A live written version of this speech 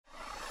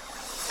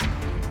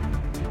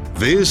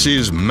This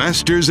is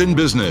Masters in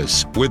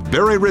Business with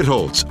Barry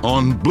Ritholtz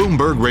on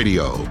Bloomberg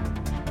Radio.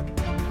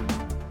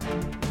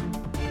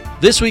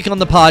 This week on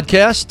the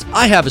podcast,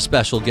 I have a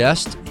special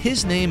guest.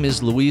 His name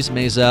is Luis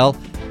Maizel,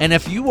 and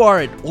if you are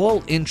at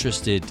all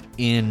interested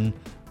in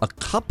a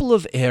couple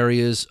of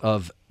areas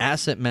of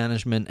asset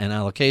management and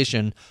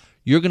allocation,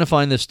 you're going to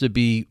find this to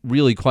be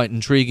really quite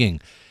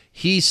intriguing.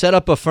 He set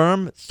up a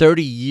firm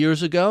 30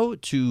 years ago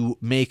to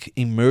make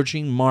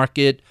emerging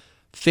market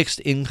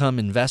fixed income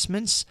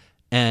investments,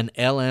 and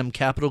LM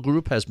Capital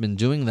Group has been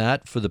doing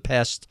that for the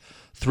past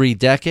 3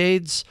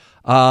 decades.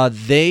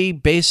 They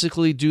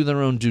basically do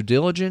their own due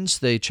diligence.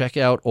 They check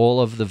out all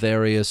of the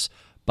various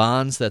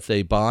bonds that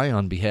they buy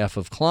on behalf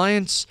of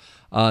clients,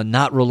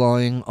 not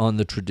relying on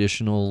the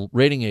traditional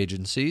rating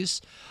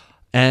agencies.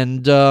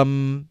 And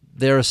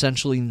they're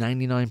essentially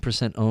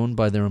 99% owned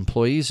by their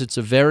employees. It's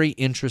a very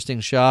interesting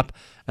shop.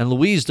 And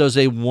Luis does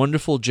a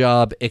wonderful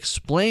job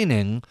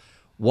explaining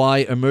why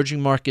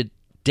emerging market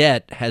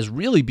debt has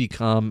really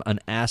become an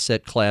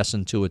asset class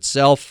unto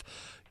itself,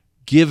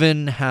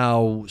 given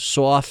how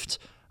soft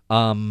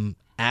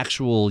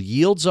actual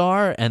yields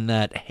are, and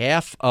that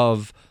half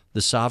of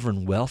the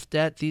sovereign wealth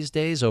debt these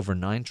days, over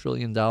 $9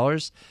 trillion,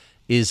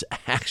 is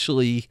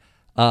actually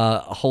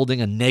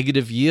holding a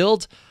negative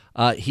yield.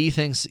 He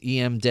thinks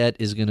EM debt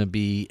is going to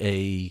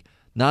be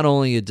not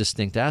only a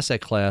distinct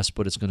asset class,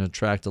 but it's going to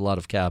attract a lot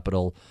of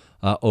capital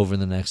over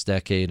the next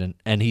decade,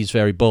 and he's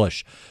very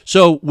bullish.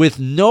 So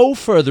with no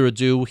further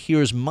ado,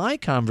 here's my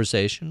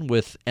conversation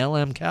with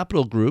LM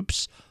Capital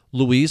Group's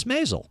Luis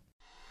Maizel.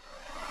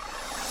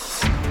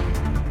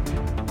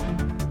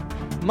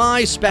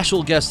 My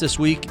special guest this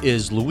week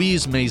is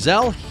Luis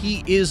Maizel.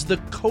 He is the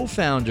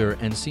co-founder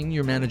and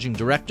senior managing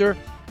director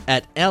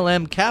at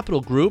LM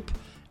Capital Group,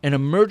 an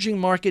emerging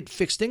market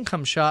fixed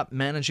income shop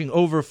managing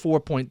over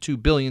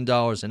 $4.2 billion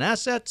in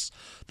assets.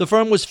 The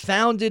firm was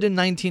founded in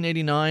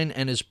 1989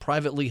 and is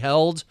privately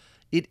held.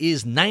 It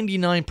is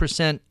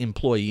 99%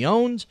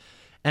 employee-owned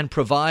and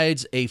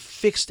provides a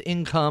fixed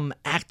income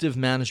active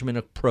management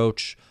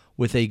approach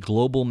with a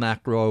global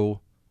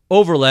macro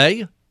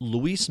overlay.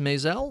 Luis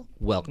Maizel,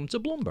 welcome to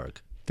Bloomberg.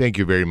 Thank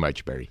you very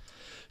much, Barry.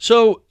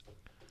 So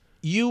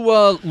you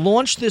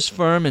launched this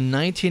firm in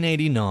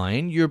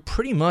 1989. You're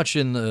pretty much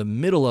in the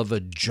middle of a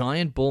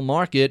giant bull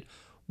market.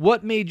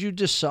 What made you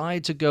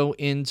decide to go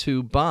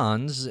into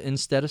bonds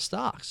instead of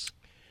stocks?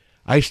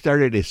 I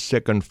started a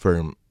second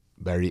firm,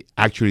 Barry,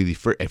 actually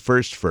a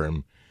first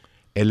firm,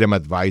 LM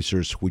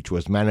Advisors, which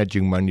was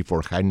managing money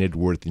for high net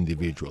worth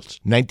individuals.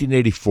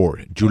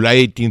 1984, July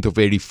 18th of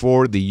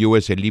 84, the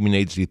U.S.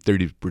 eliminates the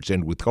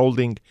 30%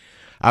 withholding.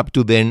 Up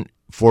to then,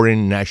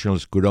 foreign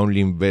nationals could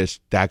only invest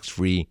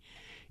tax-free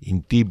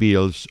in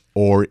T-bills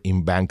or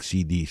in bank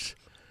CDs.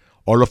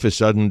 All of a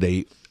sudden,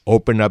 they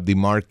open up the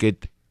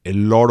market. A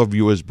lot of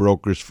U.S.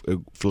 brokers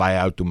fly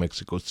out to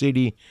Mexico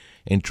City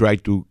and try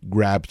to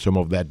grab some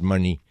of that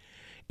money.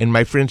 And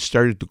my friends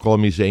started to call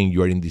me saying,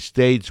 "You are in the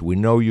States. We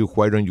know you.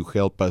 Why don't you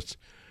help us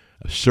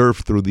surf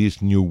through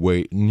this new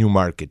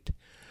market?"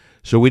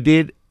 So we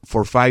did.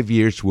 For 5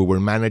 years, we were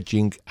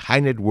managing high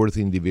net worth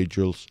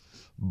individuals,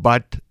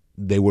 but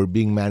they were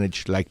being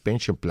managed like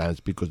pension plans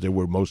because they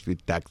were mostly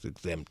tax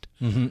exempt.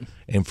 Mm-hmm.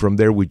 And from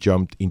there, we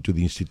jumped into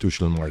the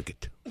institutional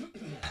market.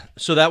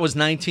 So that was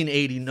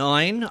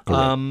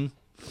 1989.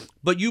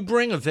 But you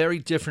bring a very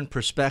different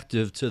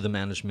perspective to the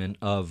management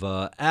of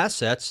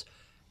assets.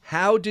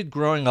 How did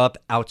growing up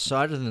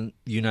outside of the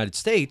United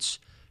States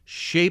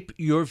shape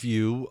your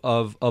view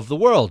of the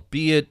world,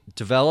 be it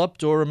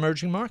developed or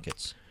emerging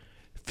markets?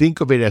 Think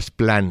of it as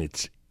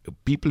planets.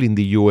 People in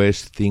the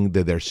U.S. think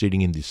that they're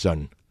sitting in the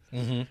sun.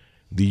 Mm-hmm.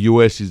 The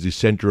U.S. is the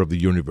center of the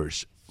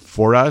universe.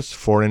 For us,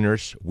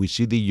 foreigners, we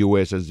see the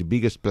U.S. as the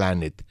biggest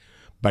planet,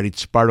 but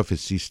it's part of a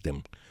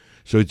system.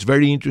 So it's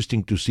very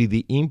interesting to see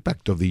the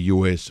impact of the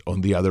U.S. on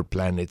the other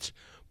planets,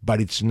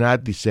 but it's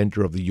not the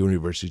center of the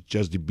universe. It's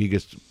just the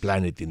biggest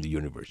planet in the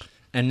universe.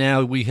 And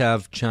now we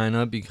have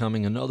China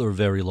becoming another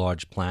very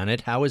large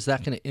planet. How is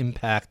that going to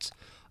impact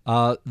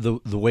the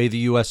way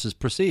the U.S. is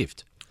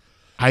perceived?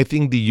 I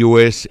think the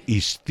U.S.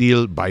 is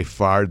still by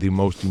far the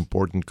most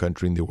important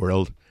country in the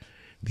world.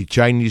 The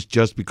Chinese,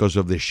 just because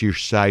of the sheer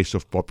size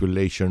of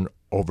population,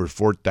 over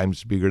 4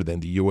 times bigger than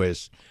the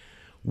U.S.,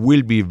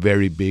 will be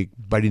very big.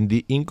 But in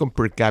the income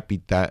per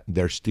capita,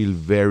 they're still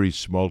very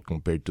small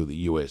compared to the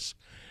U.S.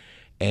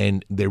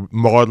 And the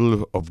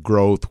model of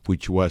growth,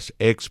 which was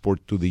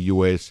export to the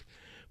U.S.,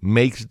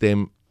 makes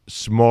them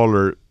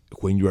smaller.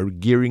 When you are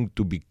gearing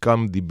to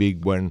become the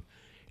big one,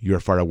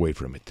 you're far away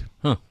from it.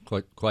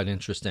 Quite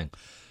interesting.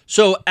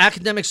 So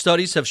academic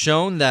studies have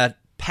shown that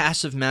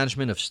passive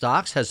management of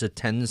stocks has a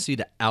tendency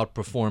to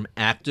outperform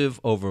active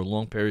over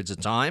long periods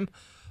of time.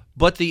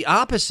 But the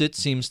opposite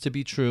seems to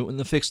be true in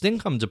the fixed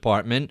income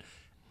department.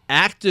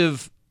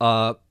 Active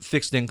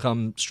fixed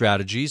income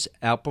strategies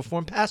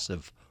outperform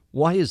passive.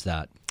 Why is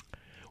that?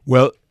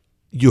 Well,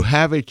 you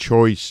have a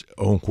choice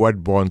on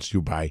what bonds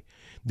you buy.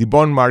 The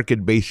bond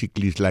market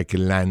basically is like a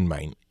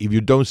landmine. If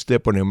you don't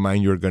step on a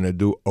mine, you're going to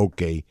do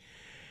okay.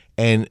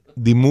 And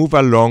the move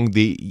along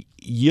the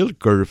yield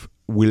curve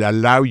will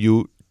allow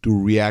you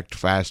to react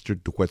faster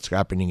to what's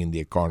happening in the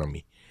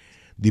economy.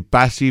 The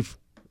passive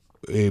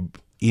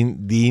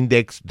in the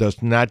index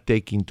does not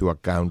take into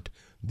account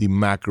the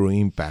macro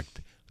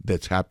impact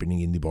that's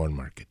happening in the bond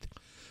market.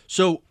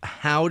 So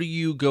how do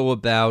you go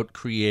about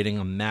creating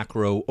a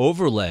macro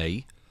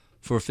overlay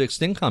for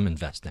fixed income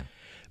investing?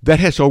 That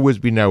has always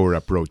been our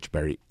approach,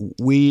 Barry.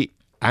 We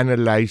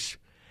analyze,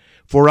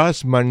 for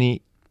us,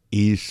 money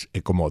is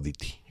a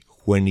commodity.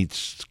 When it's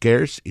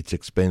scarce, it's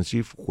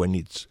expensive. When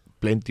it's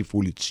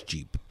plentiful, it's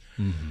cheap.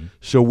 Mm-hmm.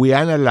 So we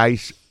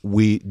analyze,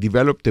 we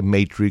developed a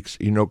matrix,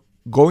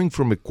 going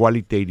from a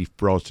qualitative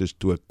process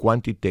to a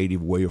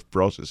quantitative way of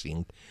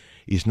processing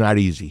is not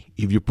easy.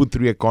 If you put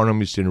 3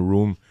 economists in a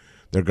room,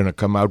 they're going to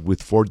come out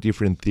with 4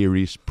 different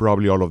theories,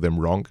 probably all of them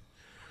wrong.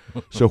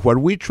 So what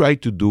we try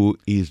to do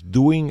is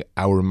doing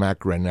our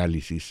macro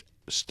analysis,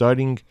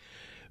 studying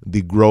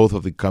the growth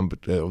of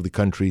the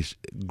countries,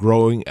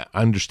 growing,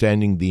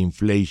 understanding the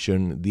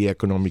inflation, the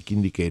economic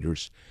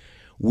indicators.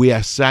 We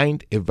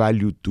assigned a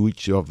value to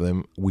each of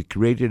them. We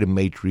created a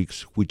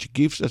matrix which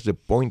gives us a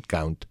point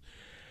count,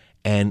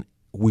 and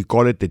we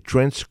call it the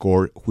trend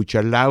score, which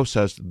allows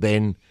us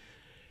then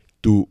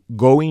to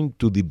go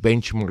into the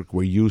benchmark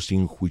we're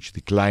using, which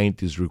the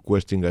client is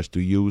requesting us to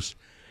use,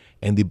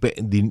 and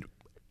the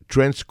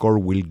trend score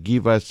will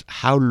give us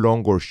how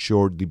long or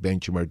short the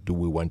benchmark do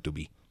we want to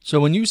be. So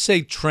when you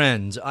say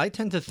trends, I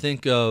tend to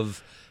think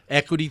of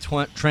equity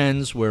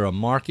trends where a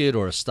market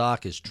or a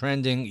stock is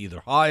trending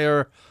either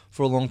higher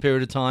for a long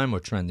period of time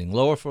or trending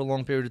lower for a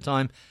long period of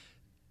time.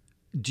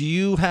 Do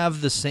you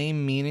have the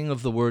same meaning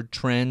of the word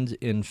trend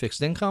in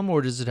fixed income,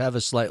 or does it have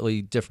a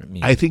slightly different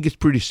meaning? I think it's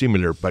pretty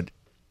similar, but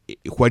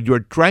what you're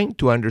trying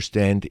to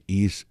understand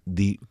is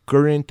the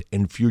current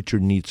and future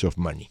needs of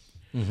money.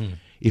 Mm-hmm.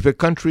 If a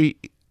country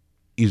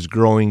is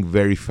growing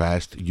very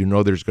fast,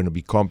 there's going to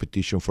be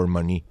competition for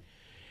money.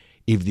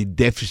 If the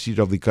deficit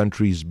of the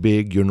country is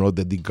big,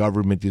 that the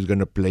government is going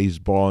to place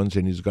bonds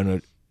and is going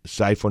to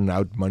siphon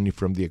out money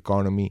from the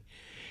economy.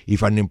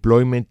 If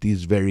unemployment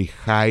is very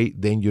high,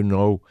 then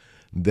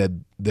that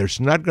there's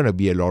not going to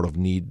be a lot of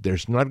need.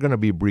 There's not going to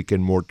be brick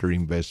and mortar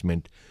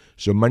investment.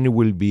 So money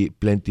will be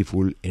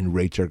plentiful and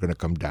rates are going to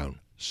come down.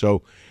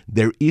 So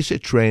there is a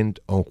trend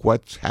on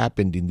what's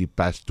happened in the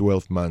past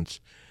 12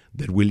 months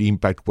that will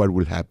impact what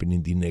will happen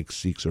in the next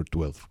 6 or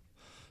 12.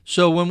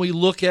 So when we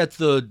look at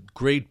the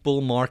great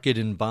bull market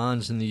in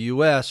bonds in the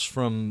U.S.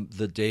 from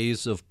the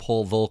days of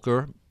Paul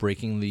Volcker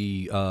breaking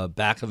the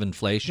back of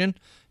inflation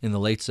in the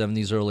late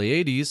 70s,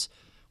 early 80s,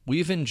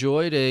 we've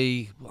enjoyed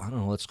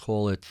let's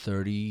call it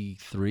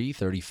 33,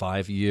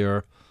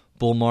 35-year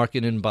bull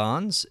market in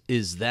bonds.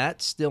 Is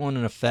that still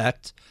in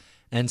effect?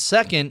 And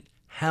second,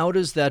 how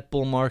does that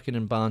bull market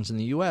in bonds in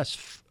the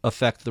U.S.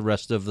 affect the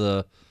rest of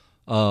the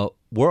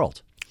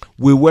world?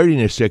 We were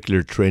in a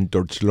secular trend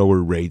towards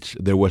lower rates.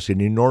 There was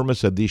an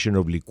enormous addition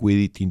of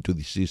liquidity into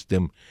the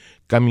system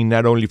coming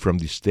not only from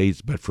the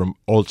States but from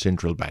all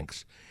central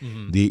banks.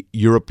 Mm-hmm. The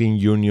European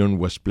Union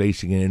was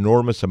placing an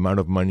enormous amount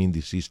of money in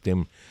the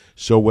system.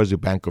 So was the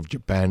Bank of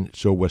Japan.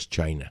 So was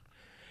China.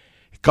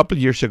 A couple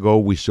of years ago,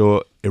 we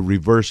saw a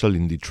reversal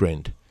in the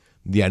trend.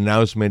 The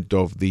announcement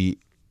of the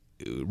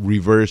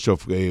reverse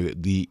of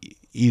the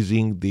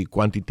easing, the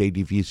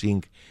quantitative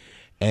easing,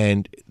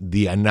 and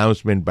the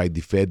announcement by the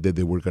Fed that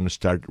they were going to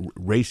start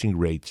raising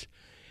rates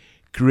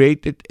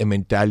created a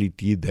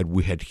mentality that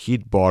we had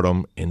hit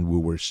bottom and we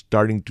were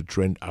starting to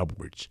trend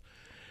upwards.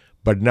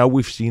 But now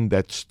we've seen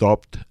that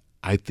stopped.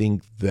 I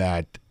think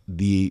that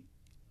the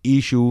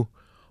issue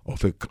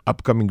of an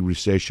upcoming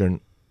recession,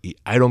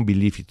 I don't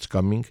believe it's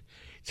coming.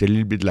 It's a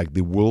little bit like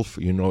the wolf.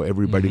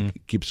 Everybody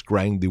keeps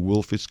crying the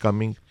wolf is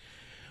coming.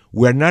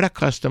 We're not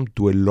accustomed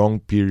to a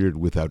long period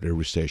without a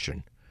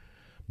recession.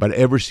 But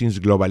ever since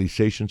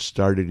globalization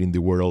started in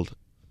the world,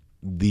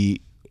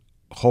 the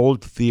whole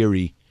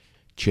theory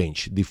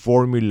changed. The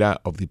formula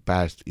of the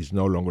past is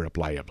no longer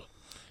applicable.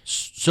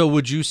 So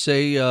would you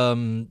say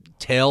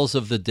tales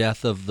of the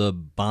death of the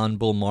bond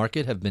bull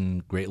market have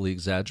been greatly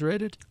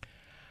exaggerated?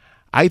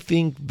 I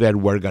think that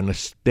we're going to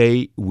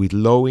stay with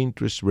low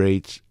interest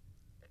rates,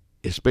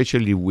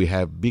 especially if we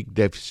have big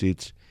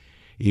deficits.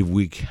 If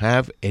we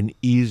have an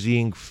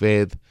easing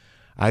Fed,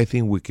 I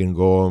think we can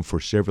go on for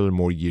several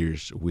more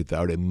years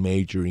without a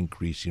major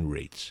increase in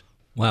rates.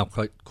 Wow,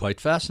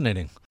 quite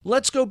fascinating.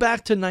 Let's go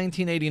back to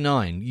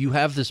 1989. You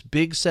have this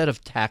big set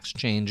of tax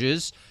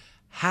changes.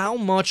 How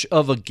much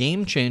of a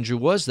game changer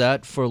was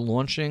that for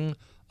launching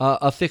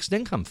a fixed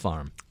income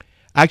farm?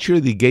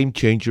 Actually, the game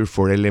changer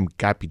for LM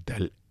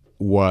Capital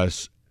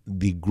was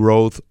the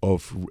growth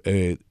of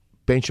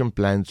pension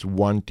plans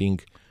wanting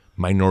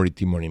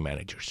minority money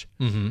managers.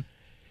 Mm-hmm.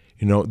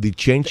 The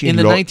change in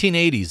the law,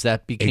 1980s,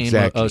 that became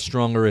a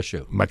stronger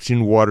issue.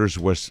 Maxine Waters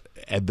was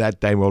at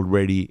that time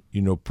already,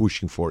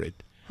 pushing for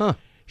it. Huh.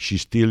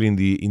 She's still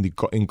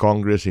in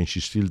Congress, and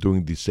she's still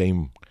doing the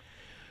same.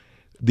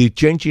 The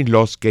change in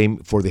laws came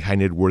for the high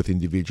net worth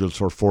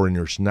individuals or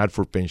foreigners, not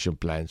for pension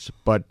plans.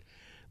 But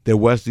there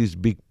was this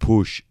big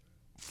push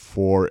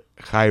for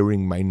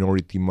hiring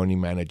minority money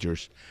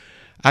managers.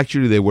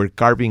 Actually, they were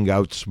carving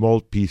out small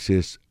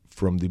pieces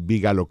from the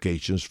big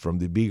allocations, from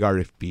the big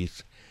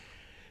RFPs.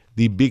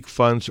 The big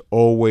funds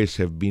always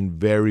have been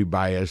very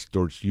biased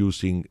towards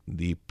using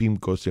the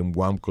PIMCOs and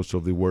WAMCOs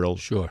of the world,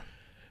 Sure.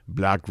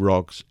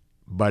 BlackRocks,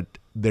 but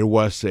there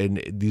was a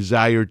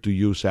desire to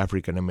use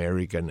African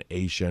American,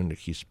 Asian,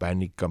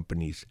 Hispanic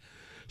companies.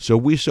 So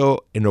we saw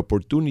an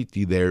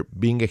opportunity there,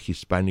 being a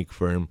Hispanic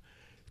firm,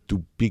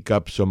 to pick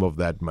up some of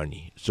that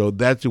money. So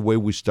that's the way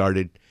we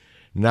started.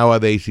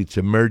 Nowadays, it's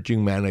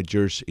emerging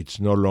managers. It's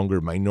no longer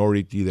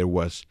minority. There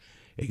was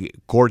a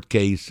court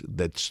case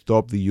that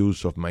stopped the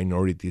use of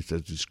minorities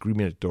as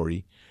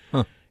discriminatory.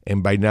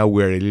 And by now,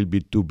 we're a little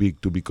bit too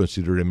big to be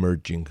considered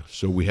emerging.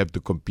 So we have to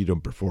compete on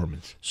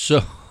performance.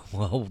 So,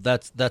 well,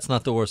 that's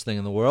not the worst thing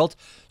in the world.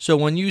 So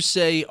when you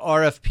say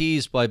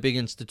RFPs by big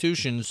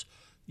institutions,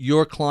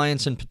 your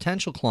clients and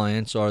potential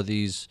clients are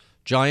these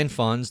giant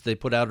funds. They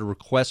put out a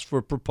request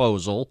for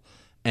proposal,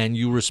 and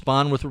you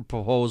respond with a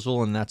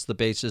proposal, and that's the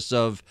basis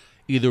of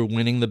either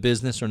winning the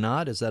business or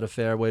not. Is that a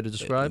fair way to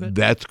describe it?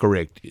 That's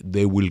correct.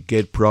 They will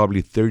get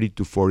probably 30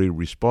 to 40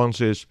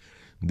 responses.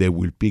 They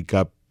will pick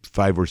up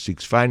 5 or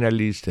 6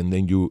 finalists, and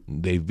then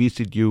they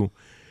visit you,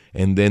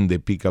 and then they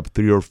pick up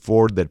 3 or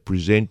 4 that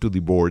present to the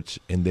boards,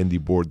 and then the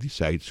board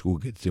decides who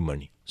gets the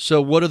money.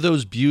 So what are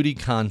those beauty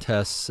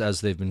contests,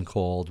 as they've been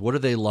called? What are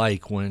they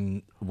like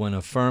when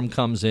a firm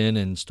comes in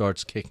and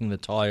starts kicking the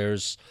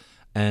tires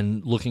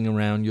and looking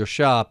around your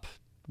shop?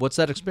 What's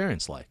that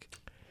experience like?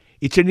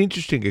 It's an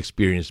interesting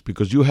experience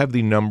because you have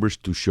the numbers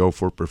to show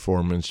for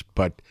performance,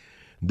 but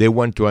they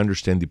want to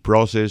understand the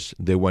process,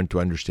 they want to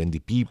understand the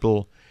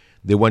people,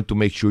 they want to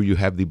make sure you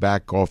have the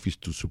back office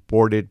to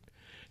support it.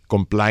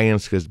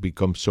 Compliance has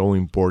become so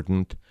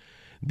important.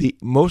 The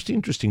most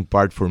interesting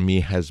part for me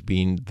has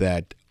been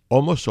that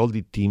almost all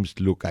the teams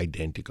look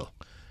identical.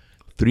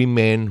 3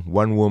 men,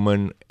 1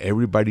 woman,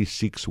 everybody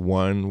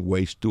 6'1",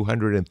 weighs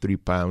 203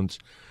 pounds,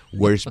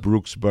 wears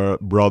Brooks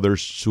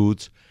Brothers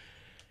suits.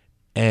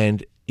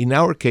 And in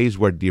our case,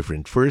 we're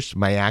different. First,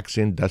 my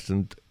accent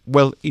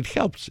it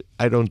helps.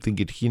 I don't think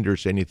it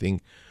hinders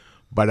anything,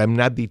 but I'm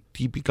not the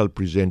typical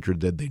presenter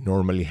that they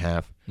normally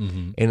have.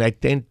 Mm-hmm. And I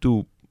tend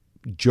to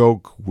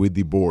joke with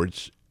the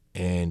boards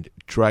and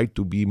try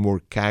to be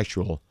more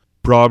casual.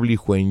 Probably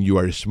when you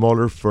are a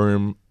smaller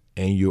firm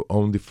and you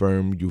own the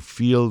firm, you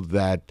feel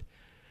that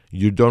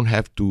you don't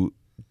have to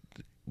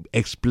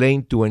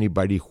explain to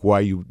anybody why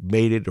you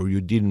made it or you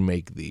didn't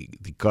make the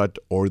cut,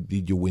 or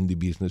did you win the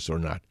business or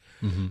not.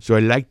 Mm-hmm. So I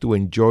like to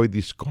enjoy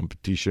this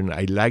competition.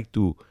 I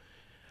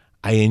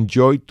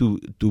enjoy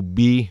to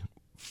be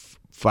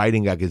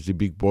fighting against the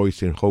big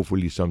boys and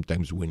hopefully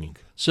sometimes winning.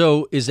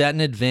 So is that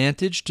an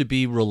advantage to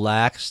be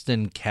relaxed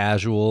and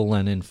casual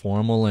and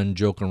informal and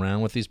joke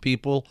around with these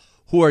people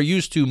who are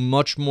used to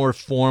much more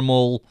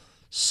formal,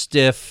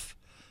 stiff?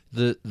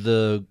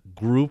 The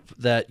group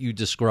that you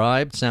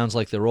described sounds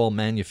like they're all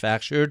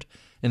manufactured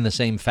in the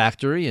same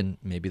factory, and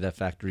maybe that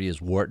factory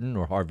is Wharton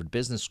or Harvard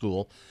Business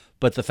School.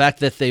 But the fact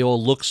that they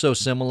all look so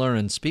similar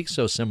and speak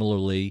so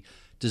similarly,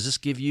 does this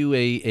give you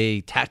a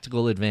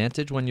tactical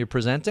advantage when you're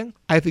presenting?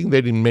 I think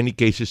that in many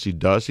cases it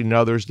does. In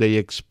others, they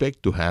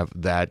expect to have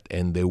that,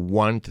 and they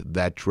want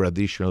that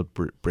traditional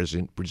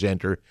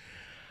presenter.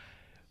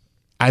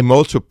 I'm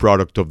also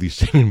product of the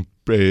same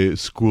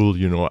school,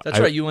 That's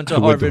right. You went to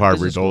Harvard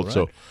Business School,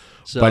 also.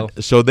 Right?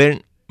 So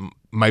then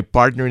my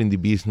partner in the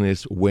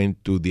business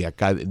went to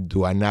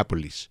to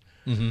Annapolis.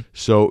 Mm-hmm.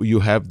 So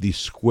you have the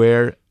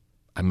square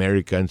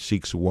American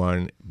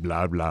 6'1",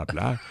 blah, blah,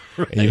 blah.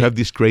 Right. And you have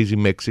this crazy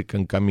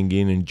Mexican coming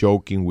in and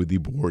joking with the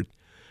board.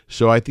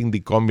 So I think the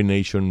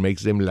combination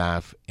makes them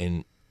laugh,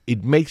 and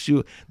it makes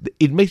you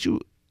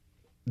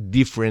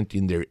different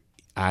in their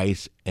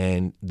eyes,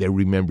 and they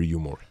remember you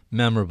more.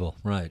 Memorable,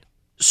 right.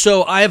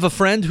 So I have a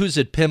friend who's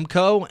at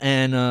PIMCO,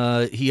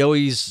 and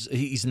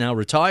he's now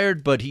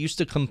retired, but he used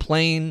to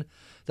complain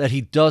that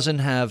he doesn't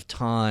have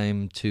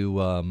time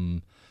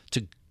to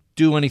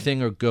do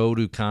anything or go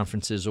to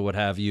conferences or what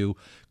have you,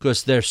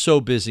 because they're so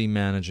busy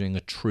managing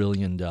 $1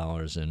 trillion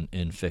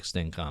in fixed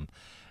income.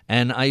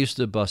 And I used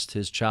to bust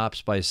his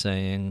chops by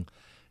saying,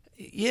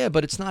 yeah,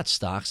 but it's not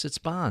stocks, it's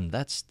bond.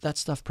 That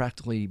stuff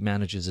practically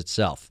manages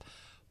itself,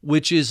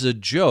 which is a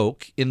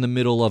joke in the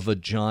middle of a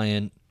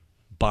giant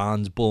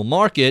bonds bull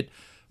market.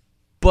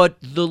 But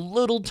the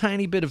little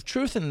tiny bit of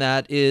truth in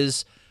that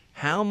is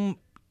how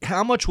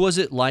much was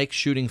it like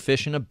shooting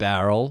fish in a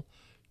barrel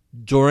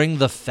during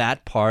the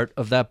fat part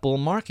of that bull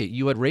market?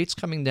 You had rates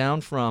coming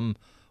down from,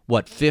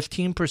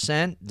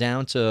 15%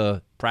 down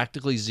to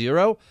practically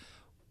zero?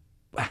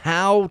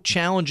 How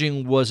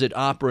challenging was it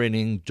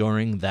operating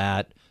during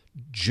that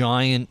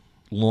giant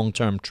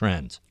long-term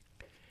trend?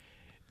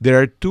 There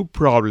are 2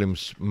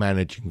 problems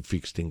managing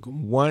fixed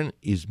income. One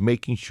is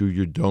making sure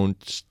you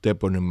don't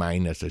step on a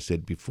mine, as I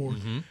said before,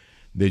 mm-hmm.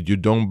 that you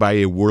don't buy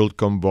a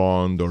WorldCom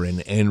bond or an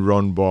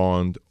Enron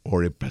bond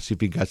or a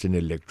Pacific Gas and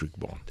Electric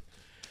bond.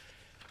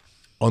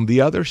 On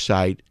the other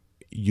side,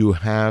 you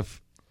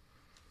have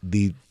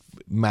the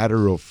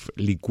matter of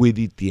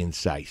liquidity and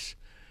size.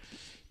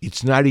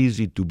 It's not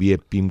easy to be a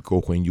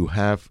PIMCO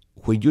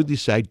when you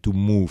decide to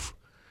move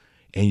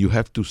and you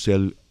have to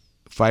sell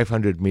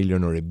 $500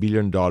 million or $1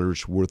 billion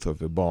worth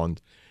of a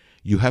bond.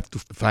 You have to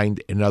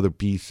find another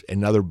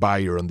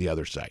buyer on the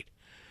other side.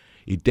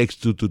 It takes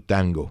two to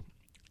tango.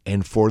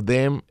 And for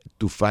them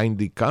to find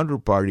the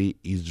counterparty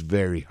is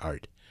very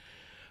hard.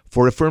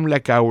 For a firm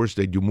like ours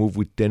that you move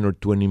with $10 or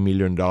 $20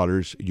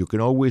 million, you can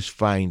always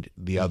find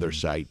the other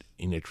side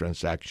in a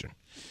transaction.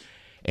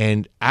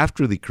 And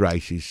after the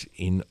crisis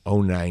in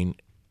 2009,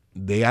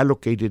 they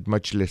allocated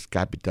much less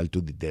capital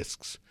to the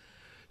desks.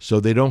 So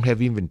they don't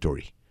have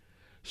inventory.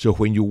 So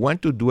when you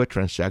want to do a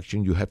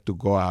transaction, you have to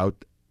go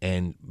out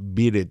and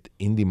bid it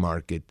in the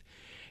market.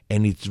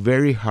 And it's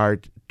very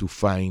hard to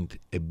find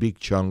a big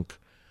chunk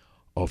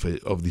of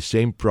the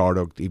same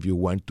product if you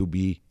want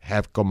to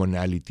have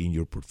commonality in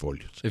your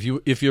portfolios.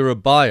 If you're a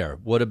buyer,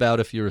 what about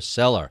if you're a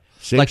seller?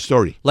 Same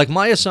story. Like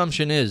my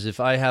assumption is, if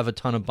I have a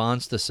ton of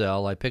bonds to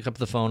sell, I pick up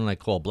the phone and I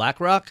call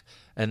BlackRock,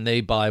 and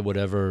they buy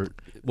whatever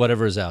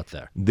is out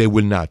there. They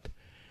will not.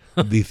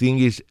 The thing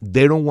is,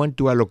 they don't want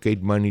to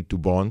allocate money to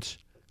bonds.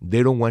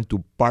 They don't want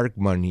to park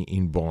money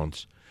in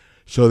bonds.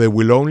 So they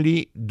will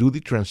only do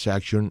the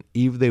transaction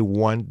if they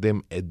want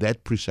them at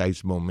that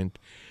precise moment.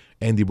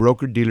 And the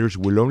broker-dealers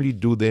will only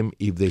do them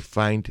if they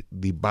find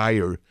the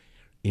buyer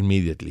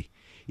immediately.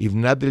 If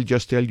not, they'll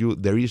just tell you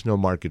there is no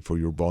market for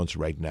your bonds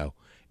right now.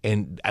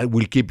 And I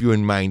will keep you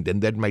in mind,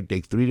 and that might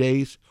take 3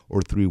 days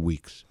or 3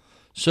 weeks.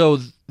 So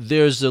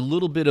there's a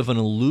little bit of an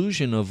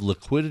illusion of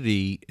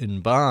liquidity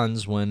in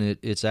bonds when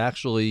it's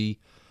actually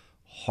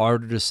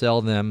harder to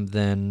sell them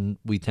than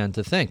we tend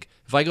to think.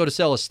 If I go to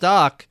sell a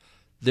stock,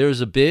 there's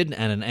a bid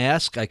and an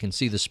ask. I can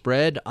see the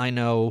spread. I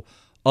know,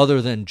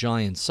 other than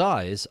giant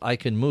size, I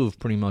can move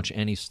pretty much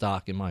any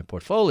stock in my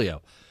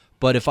portfolio.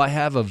 But if I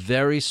have a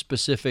very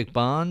specific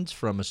bond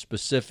from a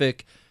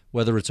specific,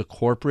 whether it's a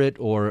corporate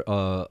or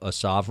a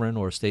sovereign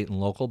or a state and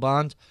local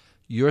bond,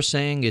 you're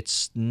saying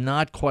it's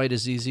not quite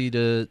as easy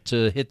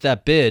to hit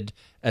that bid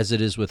as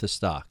it is with a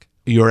stock.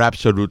 You're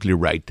absolutely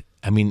right.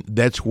 I mean,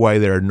 that's why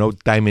there are no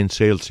time and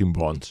sales in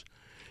bonds.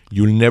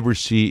 You'll never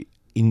see,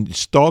 in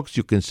stocks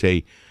you can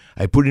say,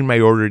 I put in my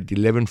order at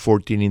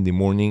 11:14 in the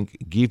morning,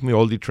 give me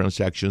all the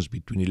transactions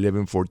between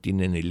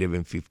 11:14 and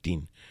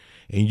 11:15.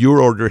 And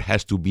your order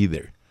has to be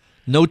there.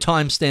 No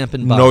timestamp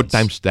in bonds. No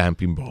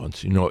timestamp in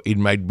bonds. It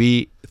might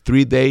be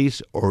 3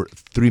 days or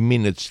 3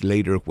 minutes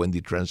later when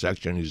the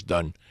transaction is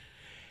done.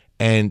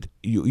 And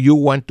you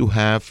want to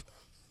have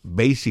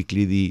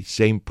basically the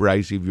same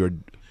price if you're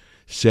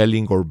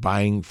selling or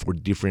buying for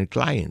different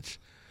clients.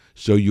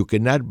 So you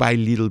cannot buy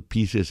little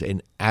pieces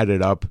and add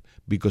it up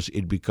because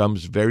it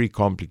becomes very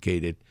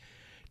complicated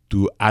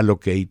to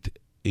allocate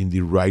in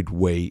the right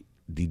way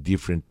the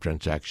different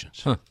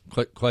transactions.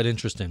 Quite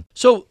interesting.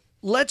 So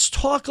let's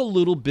talk a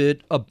little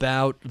bit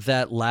about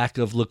that lack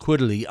of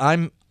liquidity.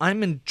 I'm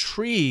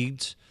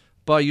intrigued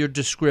by your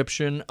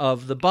description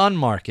of the bond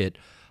market.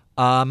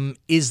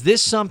 Is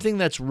this something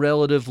that's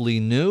relatively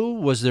new?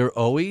 Was there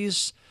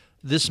always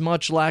this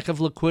much lack of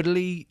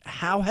liquidity?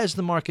 How has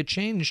the market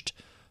changed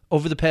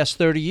over the past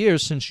 30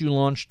 years since you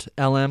launched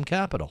LM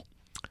Capital?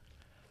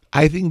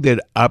 I think that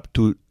up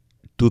to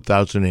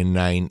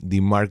 2009,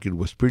 the market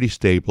was pretty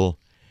stable,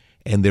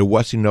 and there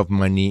was enough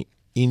money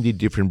in the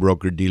different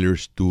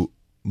broker-dealers to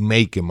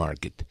make a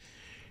market.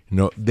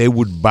 They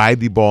would buy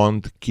the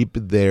bond, keep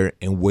it there,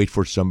 and wait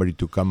for somebody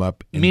to come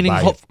up and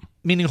buy it.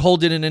 Meaning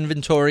hold it in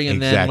inventory, and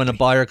Exactly. then when a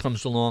buyer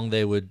comes along,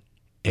 they would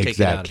take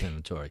it out of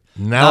inventory.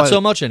 Now, not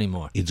so much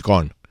anymore. It's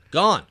gone.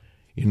 Gone.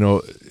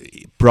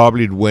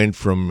 Probably it went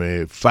from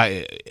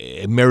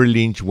Merrill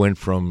Lynch went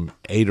from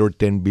 $8 or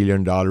 $10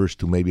 billion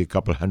to maybe a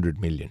couple $100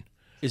 million.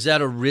 Is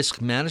that a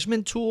risk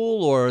management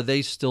tool, or are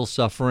they still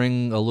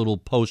suffering a little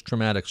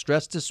post-traumatic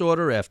stress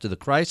disorder after the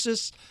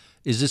crisis?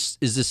 Is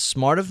this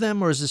smart of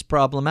them, or is this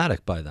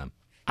problematic by them?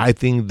 I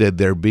think that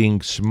they're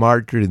being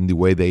smarter in the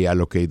way they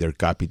allocate their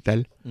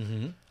capital.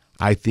 Mm-hmm.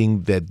 I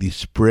think that the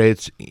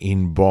spreads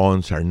in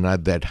bonds are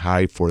not that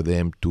high for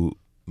them to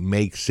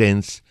make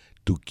sense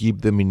to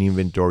keep them in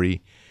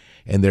inventory,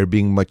 and they're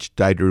being much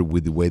tighter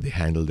with the way they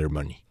handle their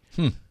money.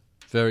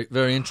 Very,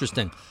 very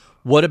interesting.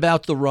 What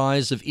about the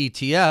rise of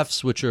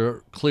ETFs, which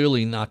are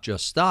clearly not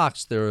just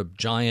stocks, they're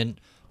giant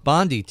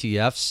bond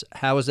ETFs?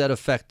 How is that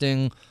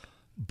affecting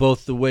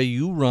both the way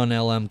you run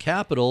LM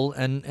Capital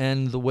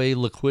and the way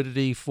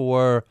liquidity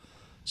for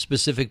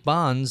specific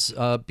bonds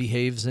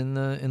behaves in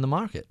the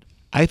market?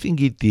 I think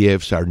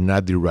ETFs are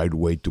not the right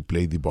way to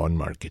play the bond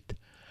market.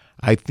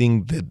 I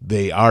think that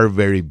they are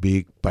very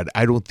big, but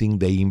I don't think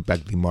they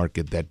impact the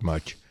market that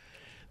much.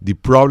 The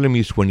problem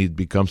is when it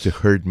becomes a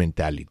herd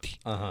mentality.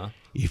 Uh-huh.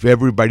 If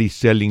everybody's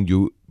selling,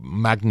 you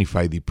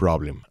magnify the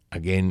problem.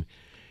 Again,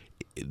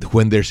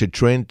 when there's a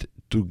trend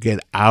to get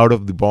out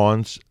of the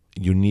bonds,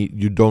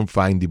 you don't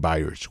find the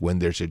buyers. When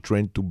there's a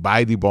trend to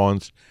buy the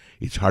bonds,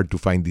 it's hard to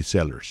find the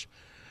sellers.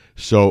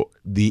 So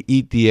the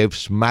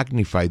ETFs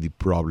magnify the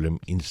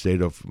problem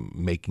instead of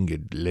making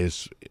it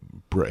less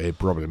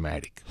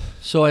problematic.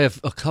 So I have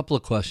a couple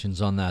of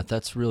questions on that.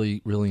 That's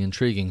really, really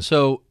intriguing.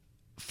 So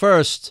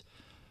first,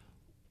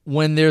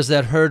 when there's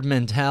that herd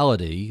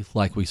mentality,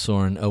 like we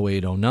saw in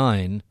 08,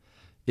 09,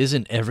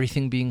 isn't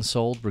everything being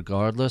sold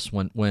regardless?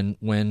 When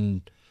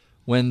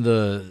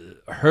the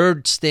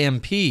herd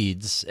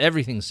stampedes,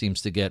 everything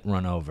seems to get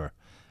run over.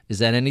 Is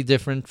that any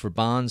different for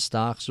bonds,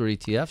 stocks, or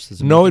ETFs?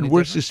 Does No, make it any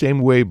works difference? the same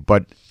way,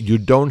 but you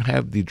don't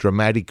have the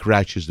dramatic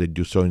crashes that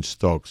you saw in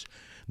stocks.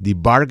 The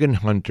bargain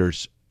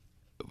hunters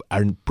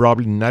are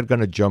probably not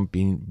going to jump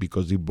in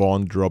because the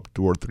bond dropped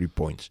 2 or 3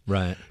 points.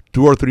 Right.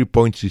 2 or 3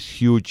 points is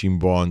huge in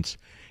bonds.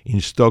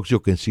 In stocks, you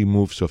can see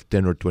moves of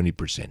 10 or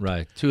 20%.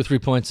 Right. 2 or 3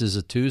 points is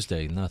a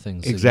Tuesday. Nothing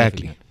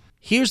Exactly. significant.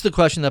 Here's the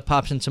question that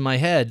pops into my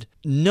head.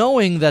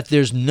 Knowing that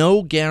there's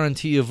no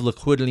guarantee of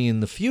liquidity in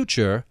the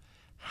future,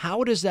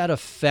 how does that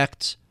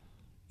affect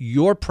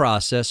your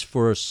process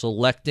for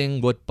selecting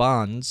what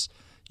bonds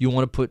you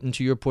want to put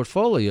into your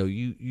portfolio?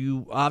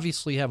 You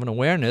obviously have an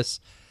awareness,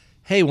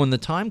 hey, when the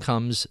time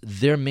comes,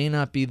 there may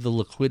not be the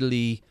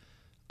liquidity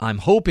I'm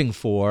hoping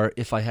for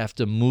if I have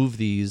to move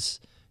these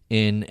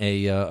in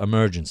a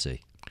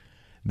emergency.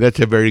 That's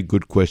a very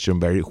good question,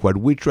 Barry. What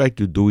we try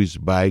to do is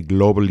buy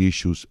global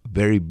issues,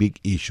 very big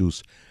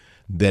issues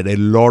that a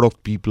lot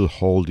of people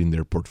hold in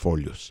their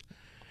portfolios.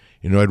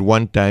 You know, at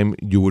one time,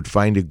 you would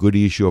find a good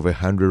issue of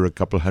 $100 or a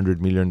couple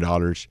 $100 million.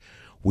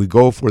 We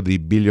go for the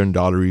 $1 billion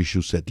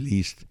issues at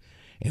least,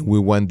 and we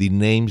want the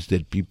names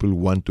that people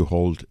want to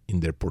hold in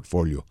their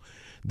portfolio.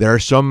 There are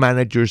some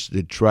managers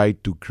that try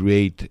to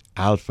create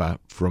alpha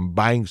from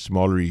buying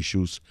smaller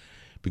issues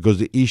because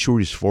the issuer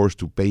is forced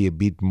to pay a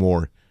bit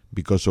more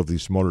because of the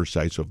smaller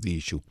size of the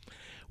issue.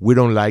 We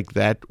don't like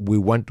that. We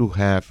want to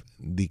have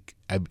the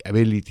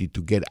ability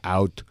to get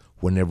out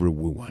whenever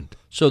we want.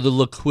 So the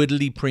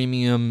liquidity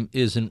premium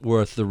isn't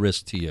worth the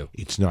risk to you?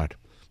 It's not.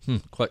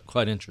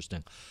 Quite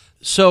interesting.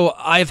 So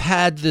I've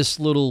had this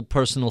little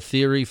personal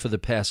theory for the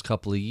past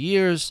couple of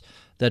years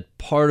that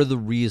part of the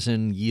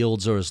reason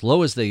yields are as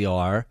low as they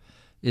are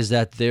is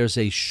that there's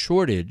a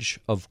shortage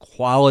of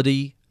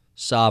quality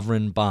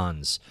sovereign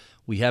bonds.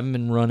 We haven't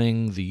been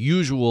running the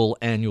usual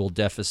annual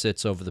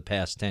deficits over the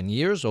past 10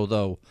 years,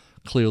 although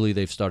clearly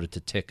they've started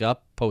to tick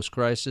up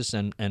post-crisis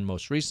and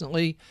most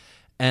recently,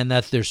 and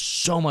that there's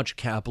so much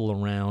capital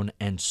around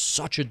and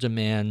such a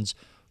demand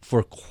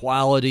for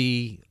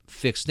quality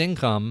fixed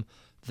income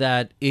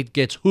that it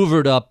gets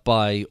hoovered up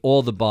by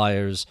all the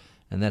buyers,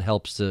 and that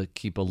helps to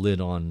keep a lid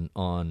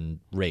on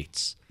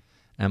rates.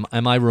 Am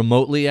I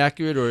remotely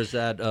accurate, or is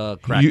that a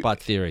crackpot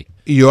theory?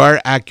 You are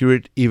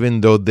accurate,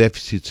 even though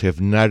deficits have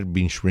not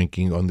been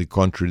shrinking. On the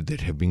contrary,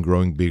 that have been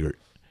growing bigger.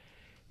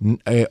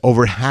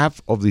 Over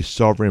half of the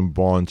sovereign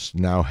bonds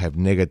now have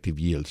negative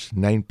yields,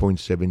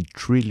 $9.7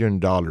 trillion.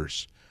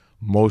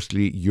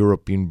 Mostly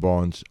European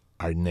bonds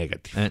are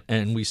negative.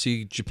 And we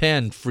see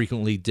Japan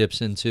frequently dips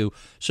into.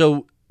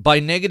 So by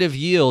negative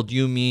yield,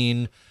 you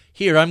mean,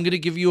 here, I'm going to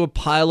give you a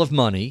pile of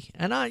money,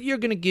 and you're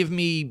going to give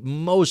me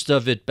most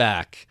of it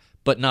back,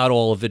 but not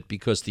all of it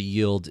because the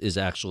yield is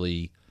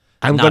actually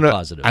not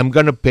positive. I'm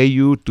going to pay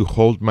you to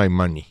hold my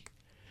money,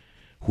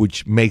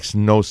 which makes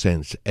no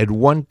sense. At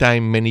one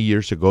time, many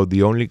years ago,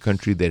 the only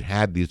country that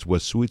had this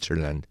was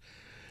Switzerland,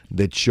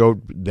 that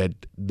showed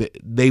that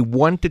they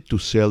wanted to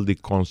sell the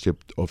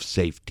concept of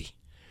safety.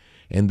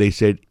 And they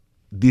said,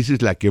 this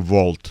is like a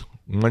vault.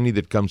 Money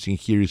that comes in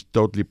here is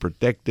totally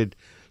protected,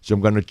 so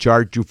I'm going to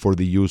charge you for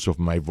the use of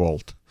my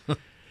vault.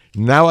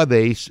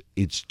 Nowadays,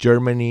 it's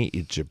Germany,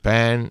 it's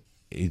Japan,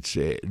 it's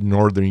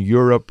Northern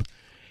Europe.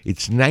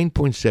 It's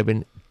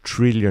 $9.7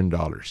 trillion.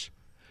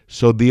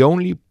 So the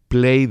only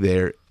play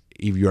there,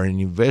 if you're an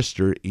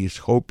investor, is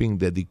hoping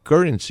that the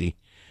currency,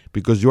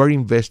 because you are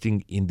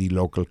investing in the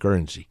local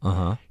currency.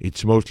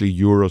 It's mostly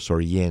euros or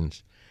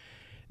yens.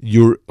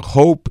 Your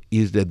hope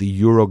is that the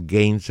euro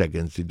gains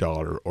against the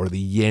dollar or the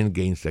yen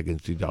gains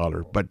against the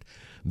dollar. But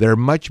there are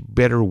much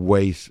better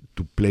ways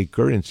to play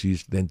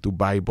currencies than to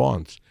buy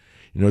bonds.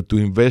 You know, to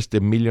invest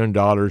 $1 million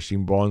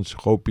in bonds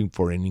hoping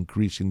for an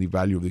increase in the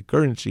value of the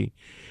currency,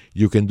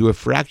 you can do a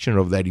fraction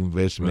of that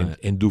investment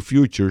and do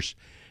futures,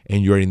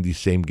 and you're in the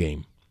same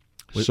game.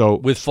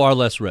 With far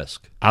less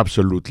risk.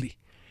 Absolutely.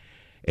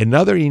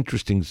 Another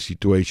interesting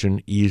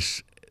situation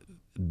is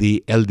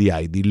the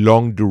LDI, the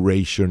long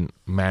duration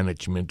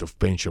management of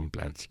pension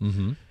plans.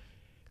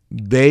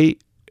 They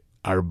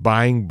are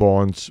buying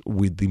bonds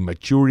with the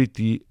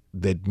maturity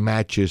that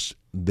matches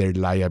their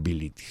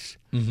liabilities.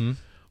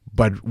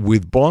 But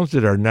with bonds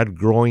that are not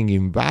growing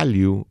in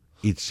value,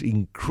 it's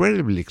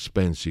incredibly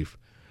expensive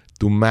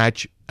to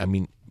match,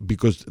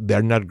 because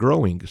they're not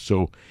growing.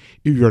 So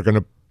if you're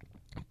going to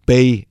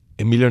pay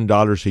 $1 million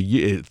a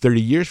year,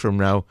 30 years from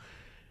now,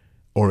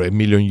 or €1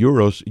 million,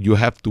 you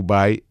have to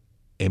buy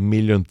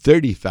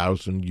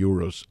 1,030,000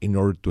 euros in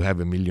order to have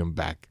 $1 million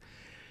back.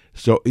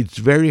 So it's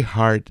very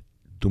hard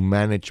to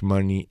manage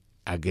money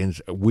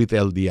with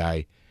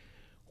LDI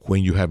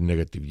when you have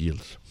negative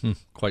yields.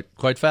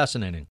 Quite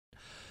fascinating.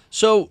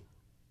 So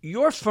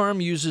your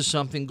firm uses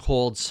something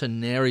called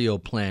scenario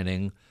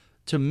planning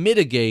to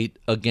mitigate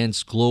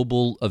against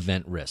global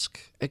event risk.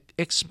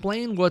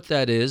 Explain what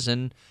that is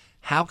and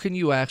how can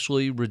you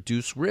actually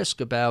reduce risk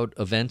about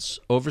events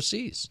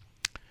overseas?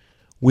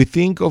 We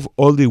think of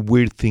all the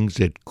weird things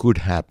that could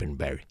happen,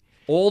 Barry.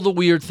 All the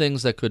weird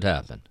things that could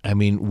happen. I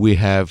mean, we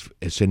have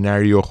a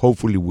scenario,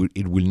 hopefully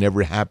it will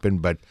never happen,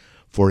 but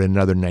for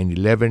another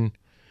 9/11.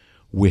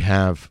 We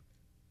have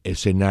a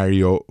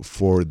scenario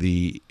for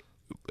the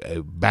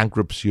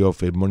bankruptcy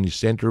of a money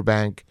center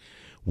bank.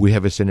 We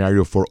have a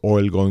scenario for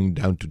oil going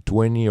down to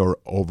 20 or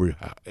over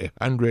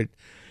 100.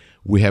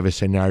 We have a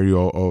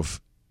scenario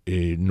of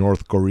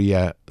North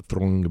Korea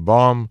throwing a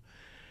bomb.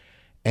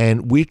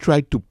 And we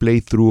try to play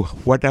through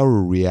what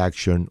our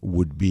reaction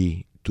would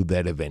be to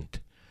that event.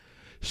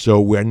 So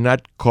we're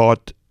not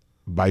caught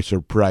by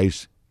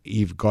surprise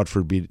if, God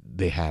forbid,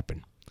 they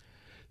happen.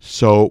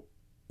 So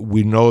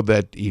we know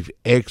that if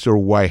X or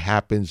Y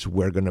happens,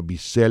 we're going to be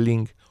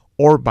selling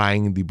or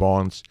buying the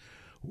bonds,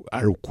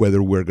 or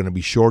whether we're going to be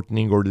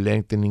shortening or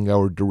lengthening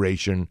our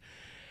duration.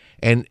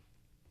 And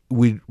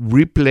we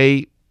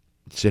replay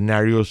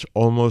scenarios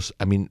almost,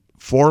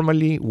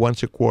 formally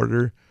once a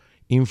quarter,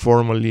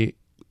 informally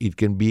it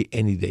can be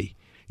any day.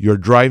 You're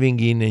driving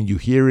in and you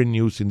hear a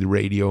news in the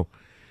radio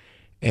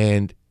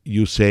and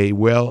you say,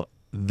 well,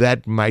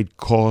 that might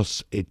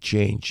cause a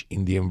change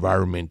in the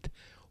environment.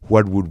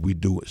 What would we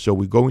do? So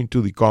we go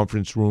into the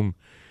conference room,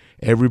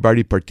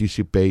 everybody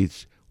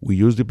participates, we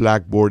use the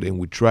blackboard, and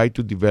we try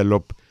to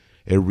develop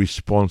a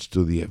response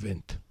to the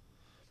event.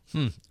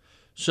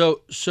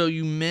 So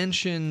you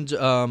mentioned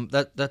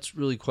that's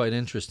really quite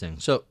interesting.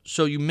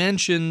 So you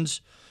mentioned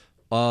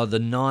the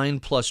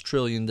 $9+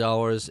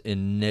 trillion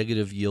in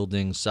negative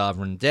yielding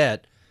sovereign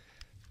debt.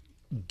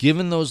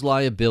 Given those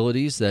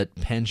liabilities that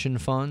pension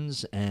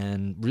funds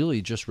and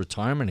really just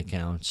retirement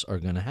accounts are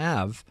going to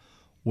have,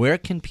 where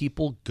can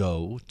people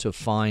go to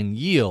find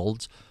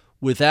yield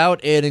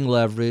without adding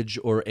leverage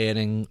or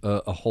adding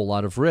a whole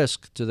lot of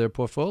risk to their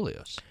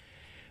portfolios?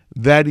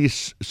 That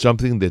is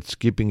something that's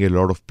keeping a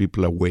lot of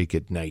people awake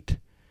at night.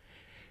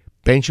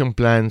 Pension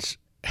plans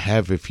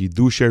have a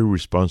fiduciary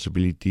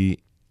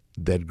responsibility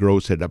that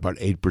grows at about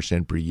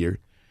 8% per year,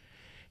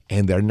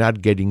 and they're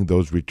not getting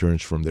those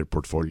returns from their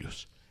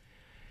portfolios.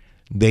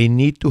 They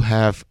need to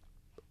have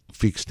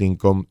fixed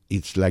income.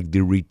 It's like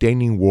the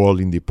retaining wall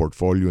in the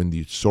portfolio and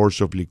the source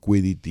of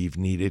liquidity if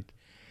needed.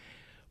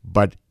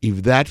 But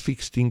if that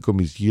fixed income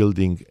is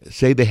yielding,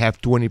 say they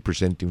have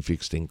 20% in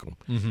fixed income,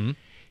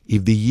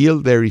 if the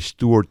yield there is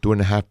 2 or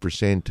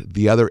 2.5%,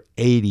 the other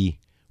 80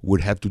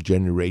 would have to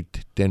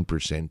generate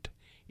 10%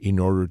 in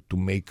order to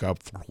make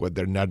up for what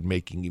they're not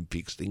making in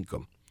fixed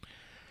income.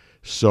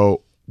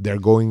 So they're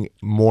going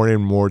more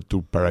and more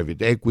to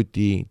private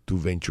equity, to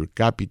venture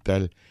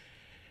capital,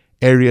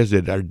 areas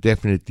that are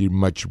definitely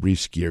much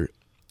riskier.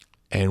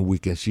 And we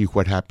can see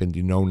what happened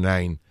in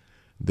 2009,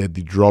 that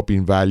the drop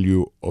in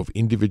value of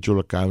individual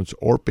accounts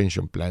or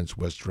pension plans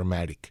was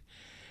dramatic.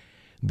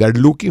 They're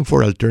looking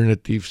for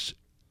alternatives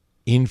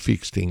in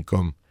fixed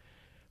income,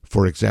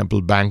 for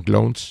example, bank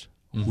loans,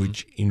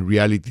 which in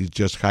reality is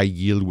just high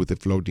yield with a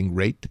floating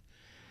rate.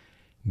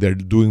 They're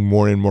doing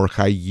more and more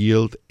high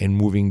yield and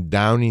moving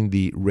down in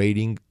the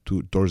rating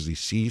towards the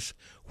Cs,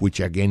 which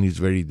again is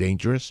very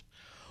dangerous.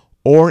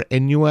 Or a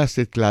new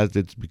asset class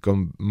that's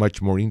become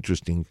much more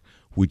interesting,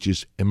 which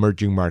is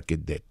emerging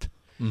market debt.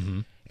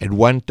 At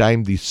one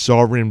time, the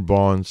sovereign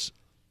bonds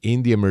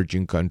in the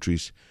emerging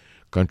countries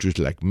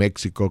like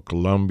Mexico,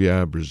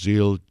 Colombia,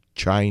 Brazil,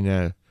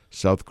 China,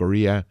 South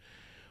Korea,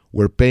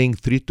 were paying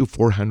 300 to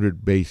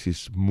 400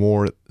 basis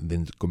more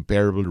than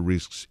comparable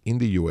risks in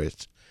the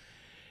U.S.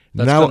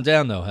 That's now, come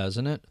down, though,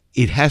 hasn't it?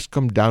 It has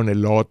come down a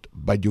lot,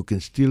 but you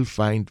can still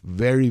find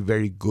very,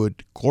 very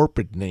good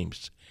corporate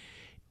names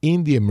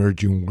in the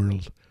emerging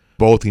world,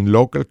 both in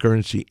local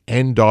currency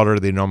and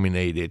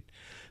dollar-denominated,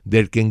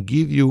 that can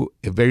give you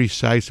a very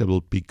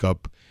sizable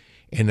pickup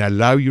and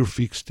allow your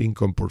fixed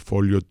income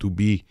portfolio to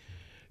be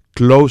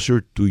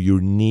closer to your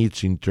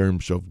needs in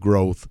terms of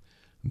growth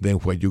than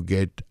what you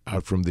get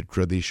out from the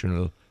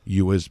traditional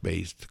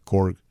U.S.-based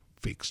core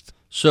fixed.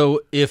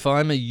 So if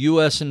I'm a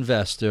U.S.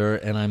 investor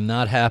and I'm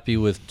not happy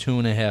with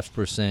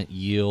 2.5%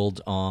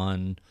 yield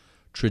on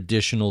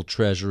traditional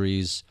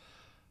treasuries,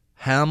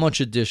 how much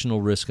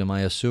additional risk am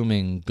I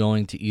assuming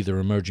going to either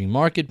emerging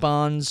market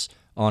bonds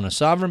on a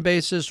sovereign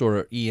basis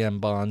or EM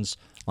bonds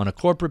on a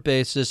corporate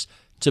basis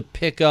to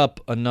pick up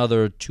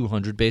another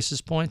 200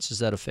 basis points? Is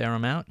that a fair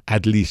amount?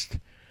 At least.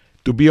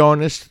 To be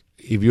honest,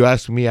 if you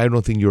ask me, I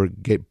don't think you're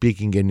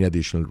picking any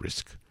additional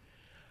risk.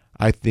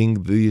 I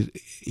think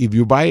if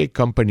you buy a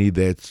company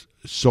that's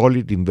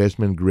solid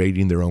investment grade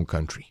in their own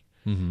country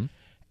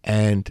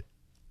and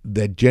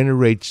that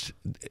generates,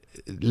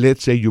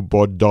 let's say you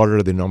bought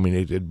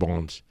dollar-denominated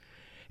bonds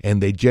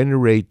and they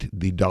generate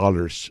the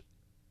dollars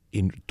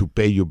to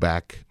pay you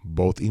back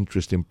both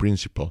interest and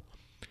principal,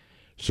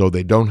 so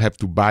they don't have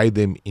to buy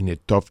them in a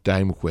tough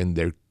time when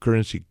their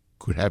currency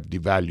could have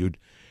devalued,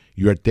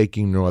 you are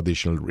taking no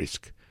additional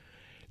risk.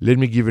 Let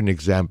me give an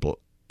example.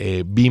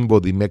 Bimbo,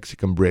 the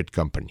Mexican bread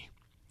company.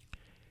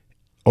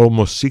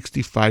 almost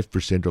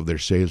 65% of their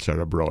sales are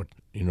abroad.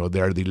 They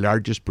are the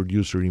largest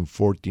producer in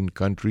 14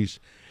 countries,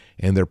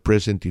 and they're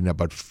present in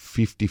about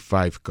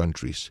 55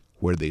 countries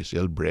where they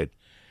sell bread.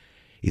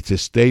 It's a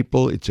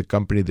staple. It's a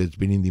company that's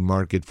been in the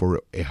market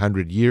for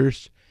 100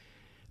 years.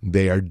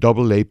 They are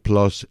AA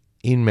plus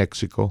in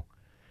Mexico.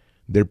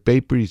 Their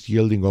paper is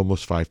yielding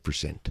almost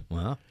 5%.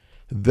 Wow.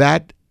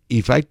 That,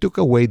 if I took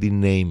away the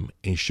name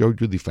and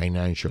showed you the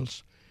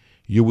financials,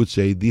 you would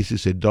say this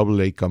is a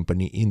AA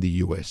company in the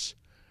U.S.,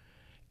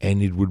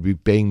 and it would be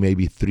paying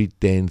maybe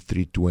 $310,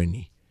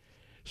 $320.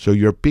 So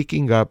you're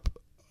picking up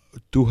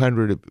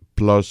 200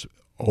 plus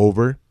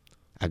over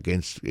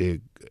against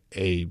a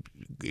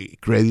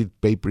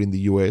credit paper in the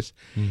U.S.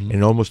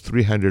 and almost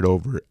 300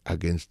 over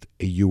against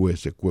a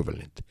U.S.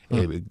 equivalent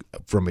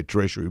from a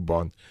treasury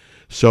bond.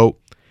 So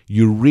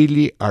you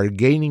really are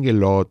gaining a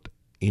lot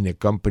in a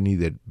company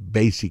that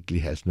basically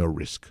has no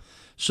risk.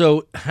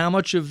 So how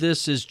much of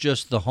this is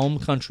just the home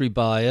country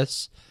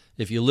bias?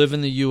 If you live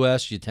in the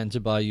U.S., you tend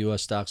to buy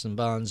U.S. stocks and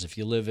bonds. If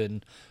you live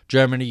in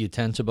Germany, you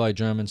tend to buy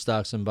German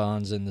stocks and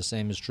bonds, and the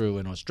same is true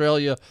in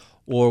Australia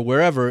or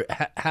wherever.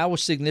 How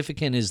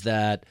significant is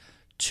that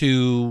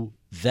to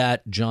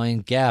that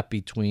giant gap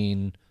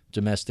between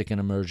domestic and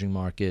emerging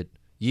market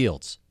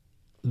yields?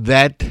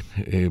 That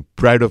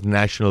pride of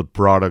national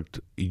product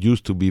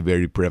used to be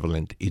very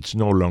prevalent. It's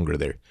no longer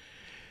there.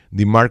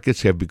 The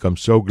markets have become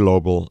so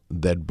global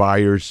that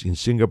buyers in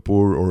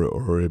Singapore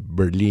or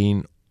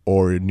Berlin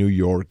or New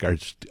York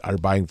are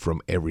buying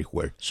from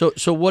everywhere. So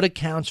what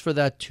accounts for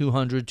that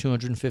 200,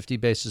 250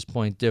 basis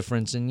point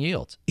difference in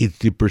yield? It's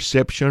the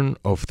perception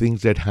of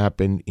things that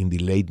happened in the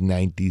late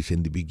 90s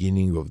and the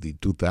beginning of the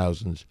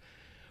 2000s,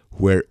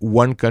 where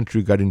one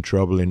country got in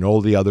trouble and all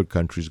the other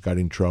countries got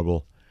in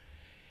trouble.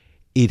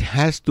 It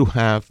has to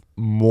have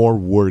more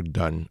work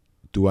done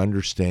to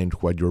understand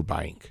what you're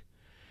buying.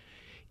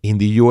 In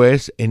the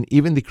U.S., and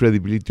even the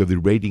credibility of the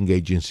rating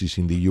agencies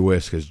in the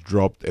U.S. has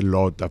dropped a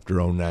lot after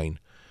 2009.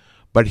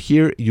 But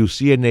here you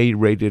see an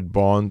A-rated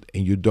bond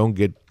and you don't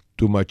get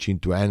too much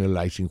into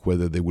analyzing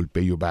whether they will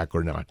pay you back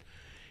or not.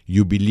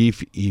 You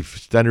believe if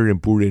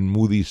Standard & Poor's and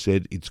Moody's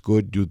said it's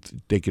good, you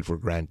take it for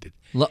granted.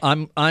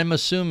 I'm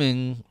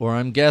assuming, or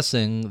I'm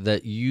guessing,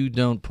 that you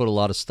don't put a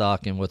lot of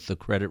stock in what the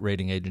credit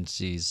rating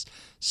agencies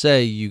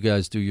say. You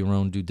guys do your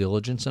own due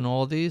diligence in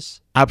all of these?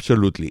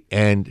 Absolutely.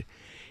 And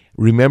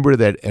remember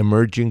that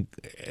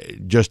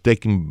just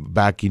taking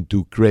back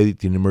into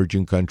credit in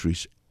emerging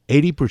countries,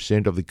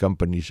 80% of the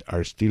companies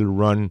are still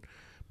run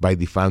by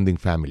the founding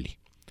family.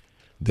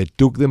 They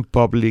took them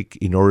public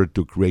in order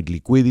to create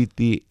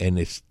liquidity and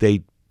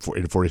estate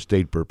for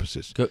estate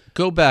purposes.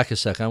 Go back a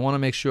second. I want to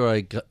make sure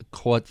I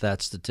caught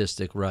that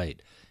statistic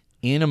right.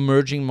 In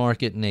emerging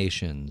market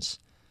nations,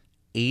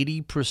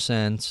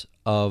 80%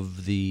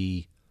 of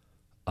the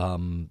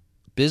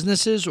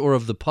businesses or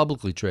of the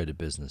publicly traded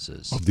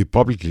businesses? Of the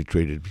publicly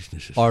traded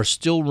businesses. Are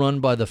still run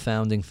by the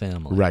founding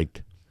family.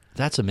 Right.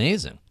 That's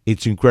amazing.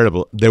 It's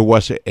incredible. There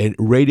was a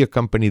radio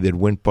company that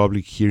went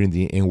public here in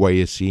the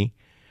NYSE,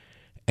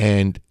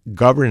 and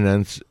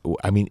governance,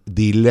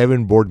 the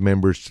 11 board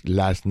members'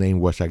 last name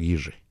was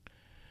Aguirre.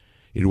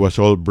 It was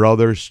all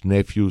brothers,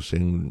 nephews,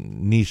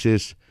 and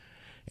nieces,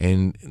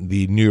 and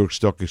the New York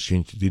Stock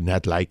Exchange did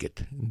not like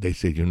it. They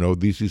said,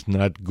 this is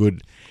not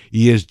good.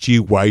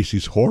 ESG-wise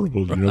is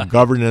horrible.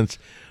 Governance,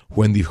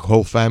 when the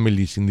whole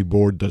family is in the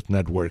board, does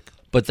not work.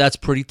 But that's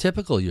pretty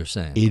typical, you're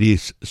saying. It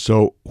is.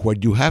 So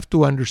what you have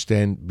to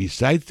understand,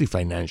 besides the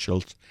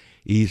financials,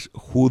 is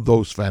who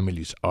those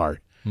families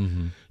are.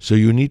 Mm-hmm. So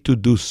you need to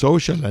do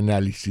social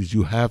analysis.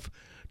 You have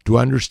to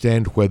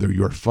understand whether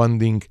you're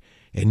funding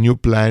a new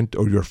plant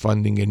or you're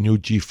funding a new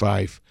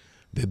G5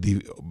 that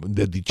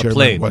the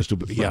chairman wants to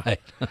be. Yeah. Right.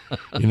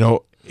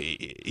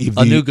 If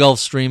a new Gulf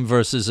Stream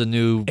versus a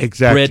new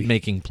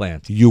bread-making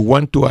plant. You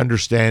want to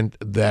understand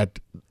that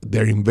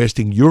they're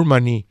investing your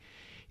money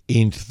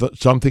in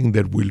something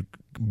that will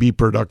be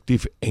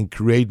productive and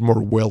create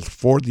more wealth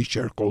for the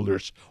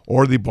shareholders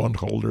or the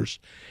bondholders,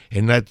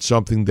 and not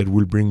something that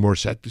will bring more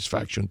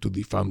satisfaction to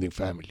the founding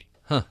family.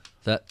 Huh.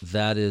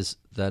 That is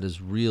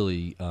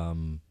really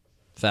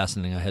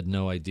fascinating. I had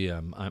no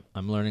idea.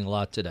 I'm learning a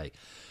lot today.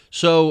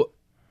 So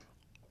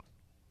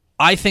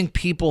I think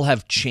people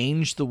have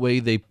changed the way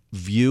they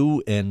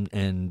view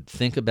and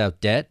think about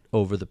debt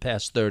over the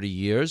past 30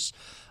 years.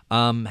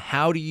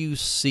 How do you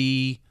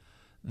see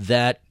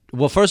that?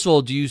 Well, first of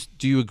all, do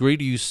you agree?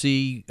 Do you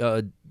see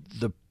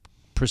the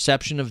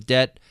perception of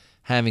debt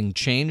having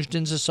changed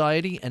in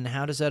society, and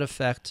how does that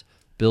affect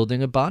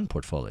building a bond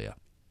portfolio?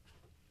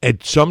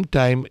 At some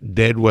time,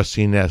 debt was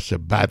seen as a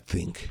bad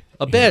thing.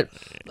 A bit.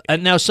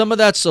 And now some of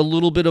that's a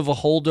little bit of a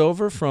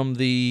holdover from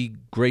the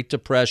Great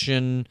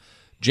Depression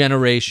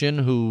generation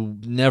who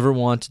never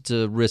wanted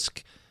to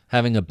risk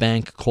having a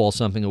bank call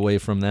something away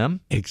from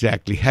them.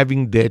 Exactly.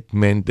 Having debt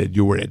meant that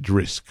you were at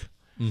risk.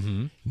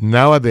 Mm-hmm.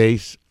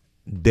 Nowadays,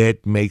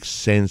 debt makes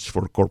sense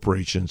for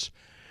corporations.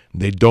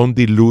 They don't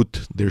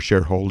dilute their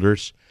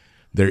shareholders.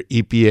 Their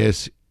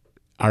EPS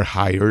are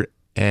higher,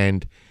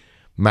 and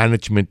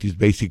management is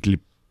basically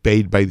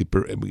paid by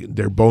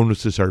their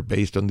bonuses are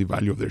based on the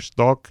value of their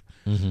stock.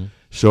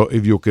 So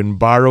if you can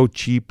borrow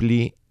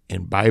cheaply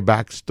and buy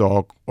back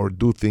stock or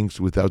do things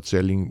without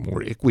selling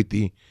more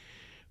equity,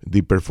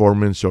 the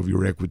performance of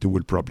your equity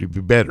will probably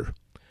be better.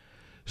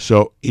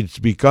 So it's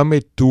become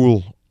a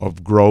tool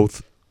of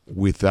growth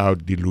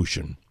without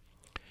dilution.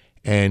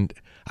 And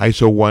I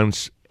saw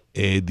once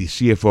the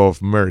CFO of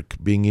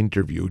Merck being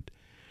interviewed,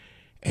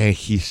 and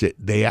he said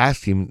they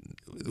asked him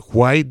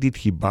why did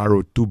he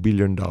borrow $2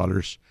 billion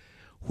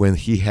when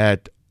he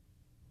had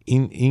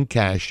in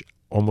cash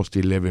almost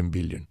 $11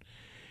 billion.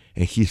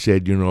 And he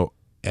said,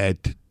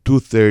 at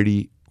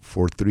 230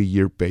 for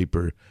 3-year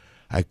paper,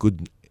 I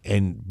could,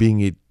 and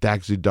being a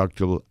tax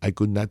deductible, I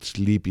could not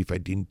sleep if I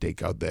didn't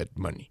take out that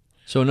money.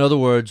 So in other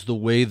words, the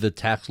way the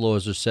tax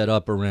laws are set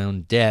up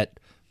around debt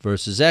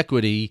versus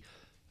equity,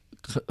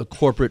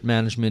 corporate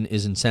management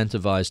is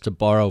incentivized to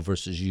borrow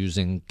versus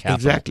using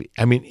capital. Exactly.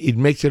 I mean, it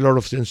makes a lot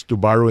of sense to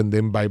borrow and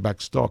then buy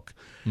back stock.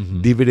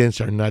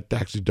 Dividends are not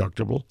tax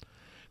deductible.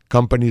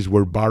 Companies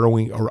were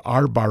borrowing or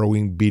are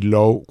borrowing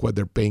below what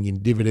they're paying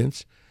in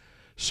dividends.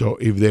 So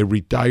if they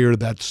retire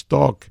that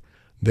stock,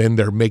 then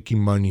they're making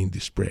money in the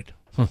spread.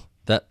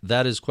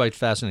 That is quite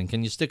fascinating.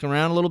 Can you stick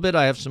around a little bit?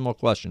 I have some more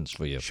questions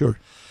for you. Sure.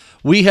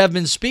 We have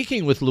been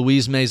speaking with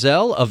Luis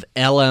Maizel of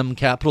LM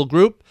Capital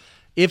Group.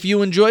 If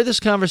you enjoy this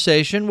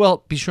conversation,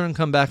 well, be sure and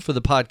come back for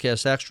the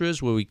podcast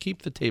extras where we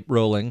keep the tape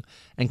rolling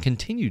and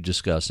continue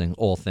discussing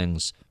all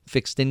things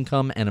fixed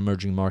income and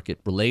emerging market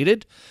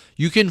related.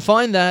 You can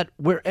find that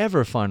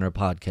wherever finer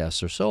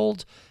podcasts are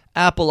sold: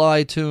 Apple,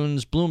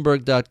 iTunes,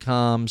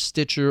 Bloomberg.com,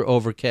 Stitcher,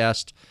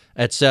 Overcast,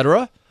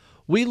 etc.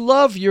 We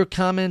love your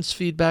comments,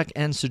 feedback,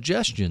 and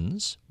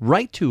suggestions.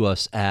 Write to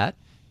us at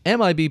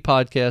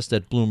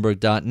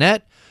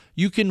mibpodcast@bloomberg.net.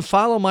 You can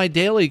follow my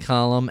daily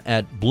column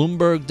at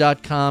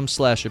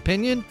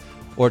bloomberg.com/opinion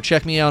or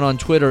check me out on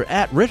Twitter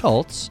at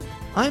Ritholtz.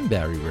 I'm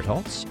Barry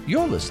Ritholtz.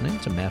 You're listening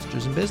to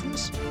Masters in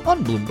Business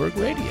on Bloomberg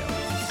Radio.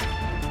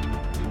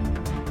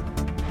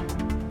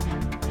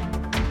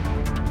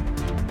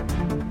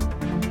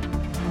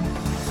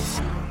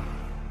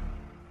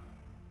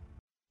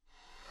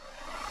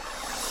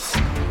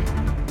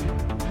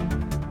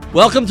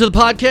 Welcome to the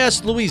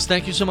podcast. Luis,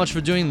 thank you so much for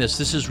doing this.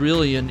 This is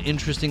really an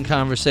interesting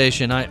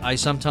conversation. I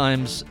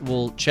sometimes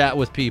will chat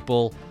with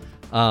people.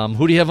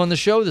 Who do you have on the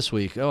show this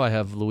week? Oh, I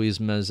have Luis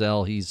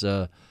Maizel. He's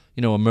a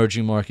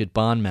emerging market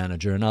bond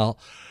manager, and I'll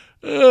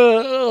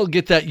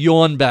get that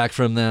yawn back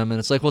from them. And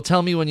it's like, well,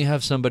 tell me when you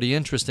have somebody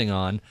interesting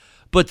on.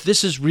 But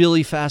this is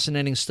really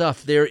fascinating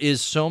stuff. There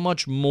is so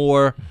much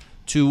more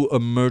to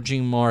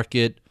emerging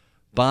market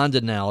bond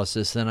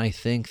analysis than I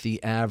think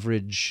the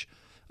average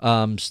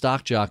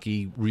stock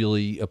jockey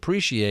really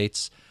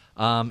appreciates,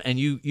 and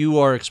you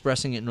are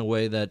expressing it in a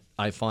way that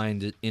I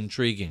find it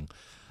intriguing.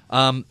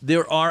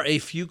 There are a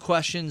few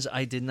questions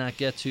I did not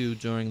get to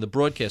during the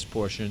broadcast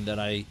portion that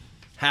I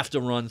have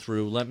to run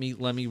through. Let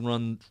me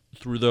run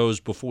through those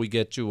before we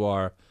get to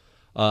our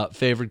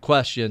favorite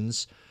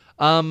questions.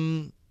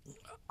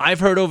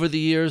 I've heard over the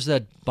years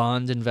that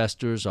bond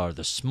investors are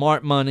the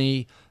smart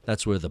money.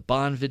 That's where the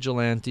bond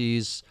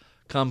vigilantes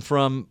come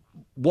from.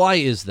 Why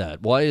is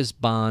that? Why is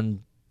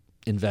bond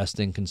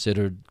investing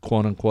considered,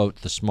 quote-unquote,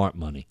 the smart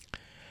money?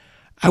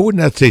 I would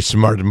not say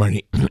smart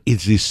money.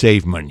 It's the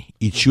safe money.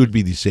 It should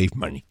be the safe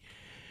money.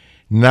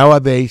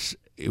 Nowadays,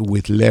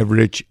 with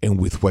leverage and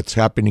with what's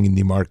happening in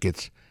the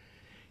markets,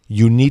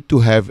 you need to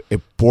have a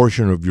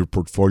portion of your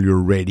portfolio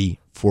ready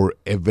for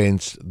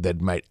events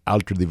that might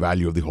alter the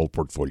value of the whole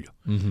portfolio.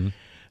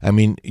 I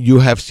mean, you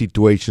have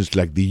situations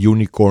like the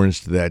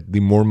unicorns that the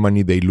more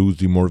money they lose,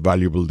 the more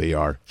valuable they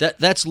are.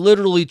 That's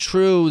literally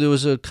true. There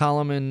was a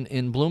column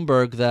in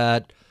Bloomberg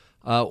that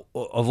of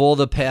all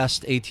the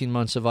past 18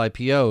 months of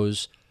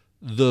IPOs,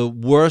 the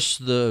worse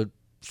the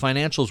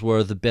financials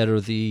were, the better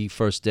the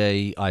first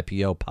day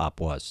IPO pop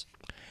was.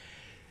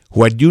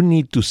 What you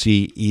need to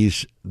see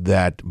is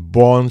that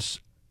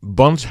bonds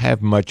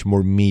have much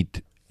more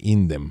meat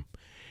in them.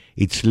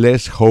 It's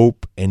less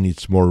hope and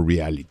it's more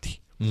reality.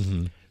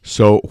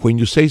 So when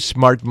you say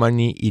smart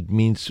money, it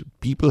means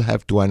people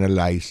have to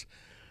analyze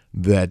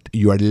that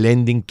you are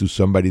lending to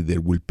somebody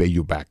that will pay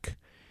you back.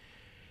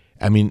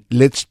 I mean,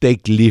 let's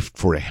take Lyft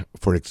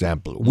for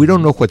example. We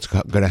don't know what's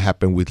going to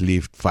happen with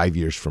Lyft 5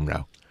 years from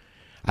now.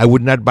 I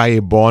would not buy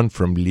a bond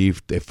from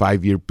Lyft, a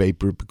 5-year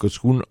paper, because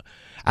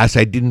as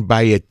I didn't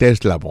buy a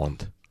Tesla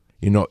bond.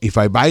 If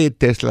I buy a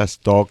Tesla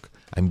stock,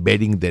 I'm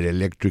betting that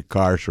electric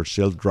cars or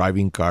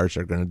self-driving cars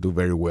are going to do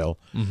very well.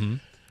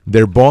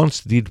 Their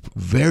bonds did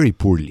very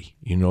poorly.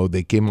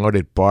 They came out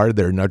at par.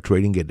 They're now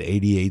trading at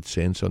 88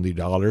 cents on the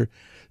dollar.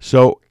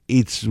 So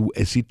it's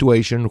a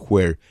situation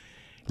where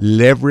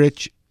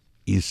leverage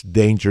is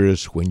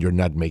dangerous when you're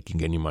not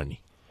making any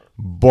money.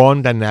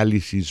 Bond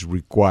analysis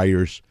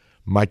requires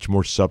much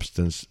more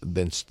substance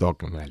than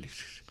stock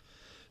analysis.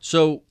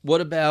 So what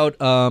about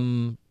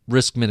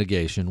risk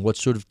mitigation? What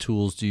sort of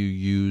tools do you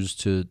use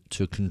to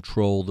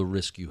control the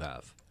risk you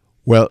have?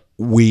 Well,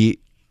 we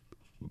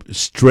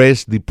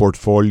stress the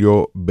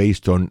portfolio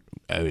based on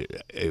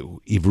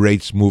if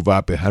rates move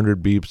up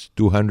 100 bips,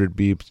 200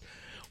 bips,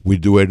 we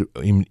do it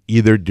in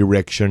either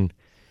direction.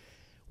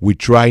 We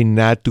try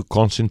not to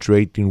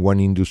concentrate in one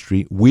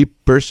industry. We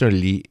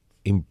personally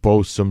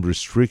impose some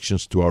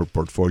restrictions to our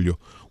portfolio.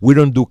 We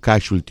don't do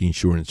casualty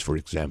insurance, for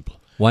example.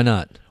 Why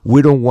not?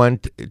 We don't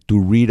want to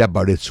read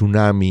about a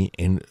tsunami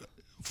and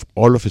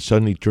all of a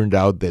sudden it turned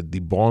out that the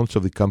bonds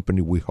of the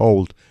company we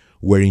hold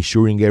were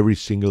insuring every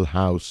single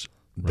house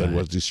that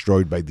was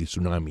destroyed by the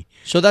tsunami.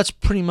 So that's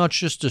pretty much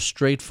just a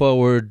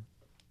straightforward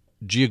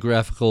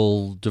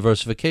geographical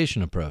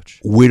diversification approach.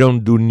 We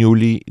don't do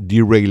newly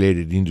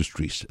deregulated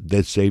industries.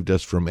 That saved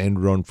us from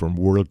Enron, from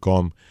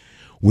WorldCom.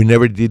 We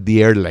never did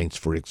the airlines,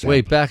 for example.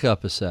 Wait, back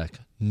up a sec.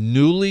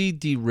 Newly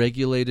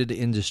deregulated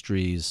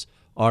industries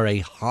are a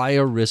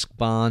higher risk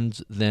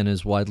bond than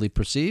is widely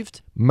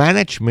perceived?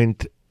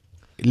 Management,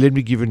 let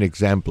me give you an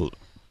example.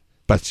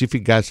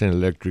 Pacific Gas and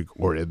Electric,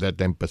 or at that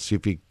time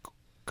Pacific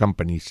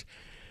companies,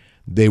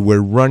 they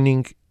were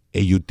running a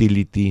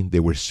utility,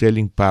 they were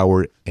selling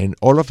power, and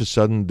all of a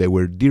sudden they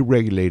were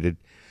deregulated.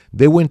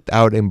 They went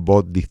out and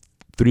bought the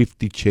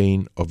thrifty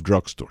chain of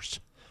drugstores.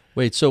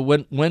 Wait, so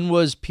when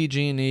was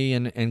PG&E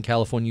and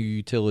California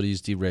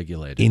Utilities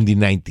deregulated? In the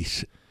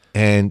 90s.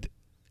 And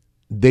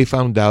they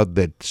found out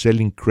that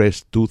selling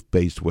Crest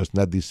toothpaste was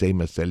not the same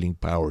as selling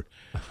power.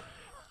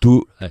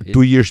 2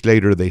 years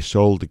later, they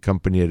sold the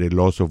company at a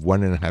loss of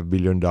 $1.5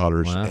 billion,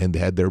 and they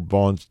had their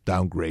bonds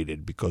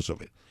downgraded because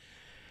of it.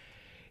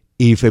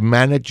 If a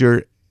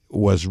manager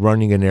was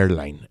running an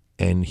airline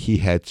and he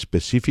had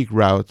specific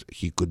routes,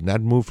 he could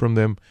not move from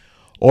them,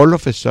 all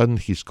of a sudden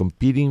he's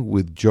competing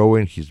with Joe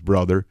and his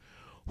brother,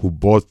 who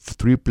bought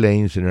 3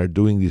 planes and are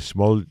doing these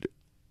small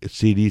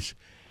cities.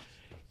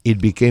 It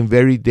became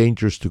very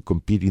dangerous to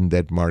compete in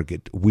that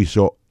market. We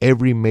saw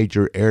every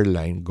major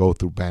airline go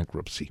through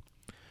bankruptcy.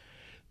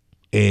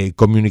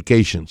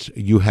 Communications,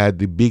 you had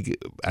the big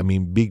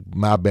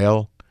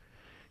Mabel.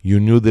 You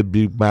knew that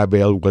Big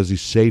Mabel was the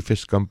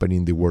safest company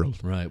in the world.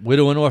 Right,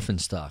 widow and orphan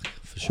stock,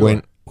 for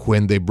sure.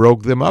 When they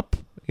broke them up,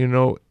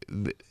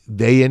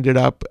 they ended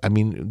up,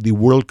 the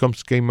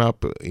WorldComs came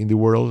up in the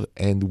world,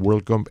 and the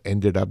WorldCom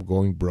ended up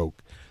going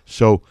broke.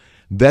 So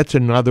that's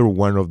another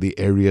one of the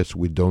areas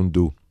we don't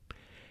do.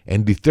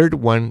 And the third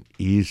one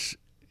is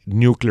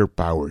nuclear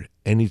power.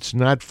 And it's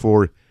not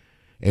for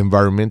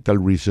environmental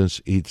reasons.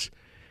 It's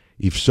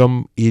if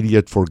some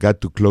idiot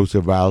forgot to close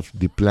a valve,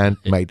 the plant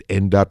might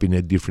end up in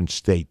a different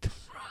state.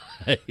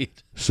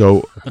 Right.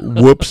 So,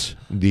 whoops,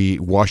 the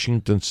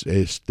Washington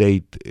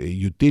state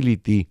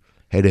utility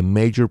had a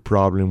major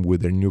problem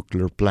with their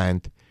nuclear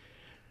plant.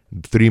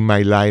 3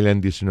 Mile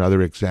Island is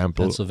another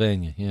example.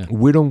 Pennsylvania, yeah.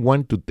 We don't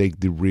want to take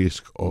the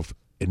risk of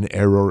an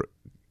error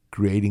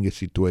creating a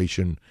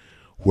situation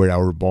where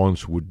our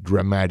bonds would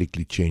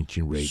dramatically change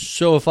in rate.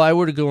 So if I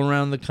were to go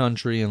around the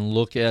country and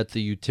look at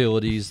the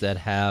utilities that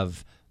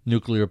have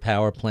nuclear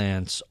power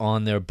plants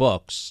on their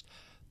books,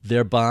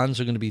 their bonds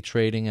are going to be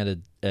trading at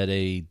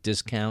a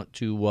discount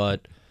to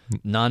what,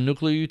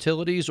 non-nuclear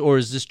utilities, or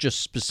is this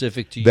just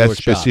specific to your shop? That's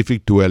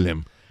specific to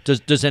LM.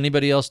 Does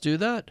anybody else do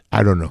that?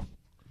 I don't know.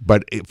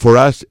 But for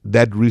us,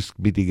 that risk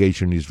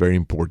mitigation is very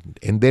important.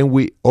 And then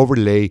we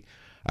overlay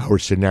our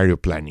scenario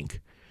planning.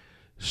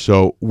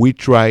 So we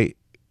try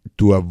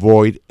to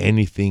avoid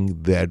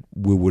anything that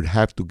we would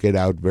have to get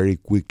out very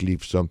quickly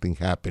if something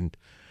happened.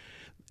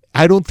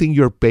 I don't think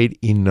you're paid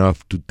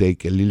enough to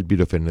take a little bit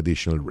of an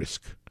additional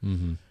risk.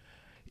 Mm-hmm.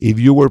 If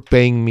you were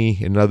paying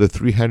me another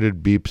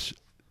 300 bips,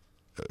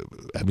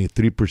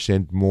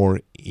 3%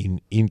 more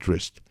in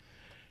interest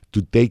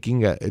to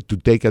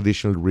take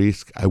additional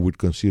risk, I would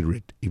consider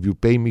it. If you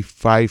pay me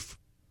 5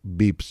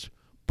 bips,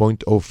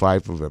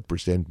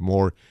 0.05%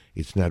 more,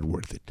 it's not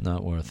worth it.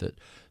 Not worth it.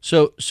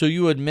 So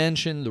you had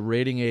mentioned the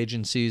rating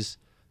agencies.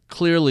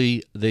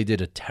 Clearly, they did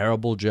a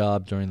terrible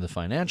job during the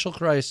financial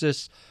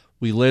crisis.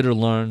 We later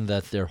learned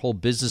that their whole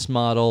business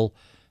model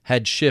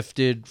had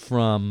shifted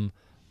from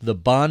the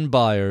bond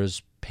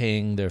buyers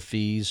paying their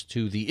fees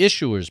to the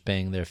issuers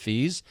paying their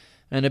fees,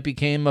 and it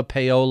became a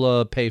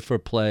payola,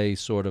 pay-for-play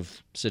sort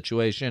of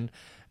situation.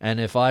 And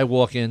if I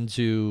walk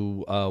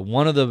into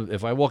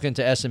if I walk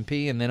into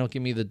S&P and they don't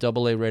give me the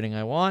AA rating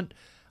I want,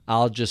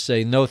 I'll just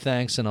say no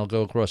thanks, and I'll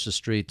go across the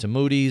street to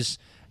Moody's,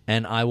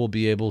 and I will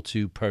be able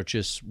to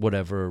purchase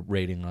whatever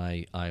rating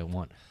I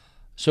want.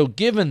 So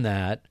given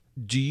that,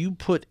 do you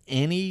put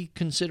any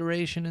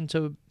consideration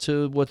into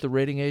what the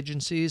rating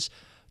agencies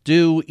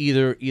do,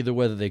 either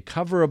whether they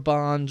cover a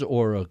bond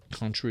or a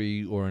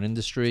country or an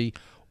industry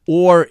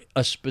or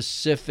a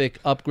specific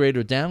upgrade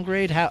or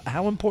downgrade?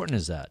 How important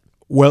is that?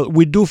 Well,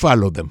 we do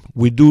follow them.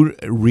 We do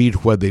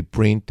read what they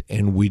print,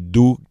 and we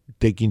do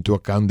take into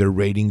account their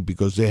rating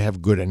because they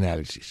have good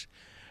analysis.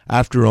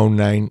 After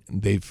 2009,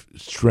 they've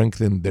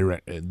strengthened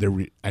their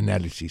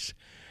analysis.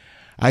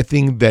 I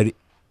think that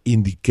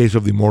in the case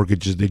of the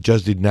mortgages, they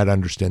just did not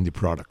understand the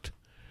product.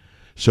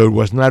 So it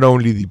was not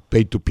only the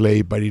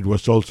pay-to-play, but it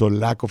was also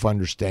lack of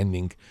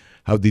understanding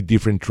how the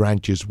different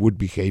tranches would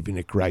behave in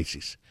a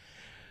crisis.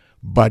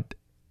 But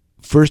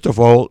first of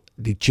all,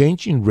 the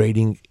change in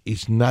rating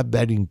is not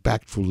that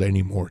impactful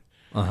anymore.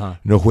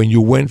 When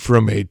you went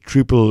from a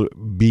triple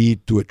B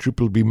to a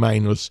triple B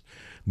minus,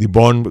 the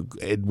bond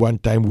at one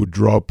time would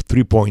drop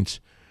 3 points.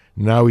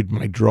 Now it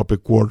might drop a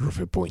quarter of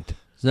a point.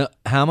 So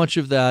how much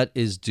of that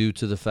is due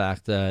to the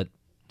fact that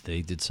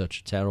they did such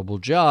a terrible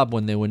job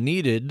when they were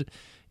needed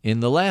in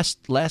the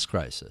last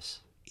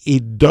crisis?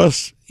 It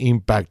does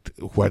impact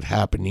what's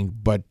happening,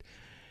 but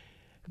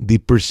the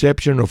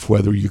perception of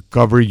whether you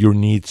cover your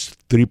needs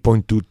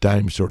 3.2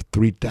 times or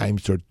 3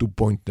 times or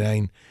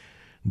 2.9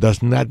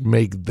 does not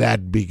make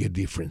that big a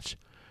difference.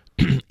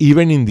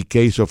 Even in the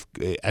case of,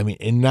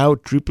 and now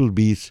triple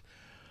Bs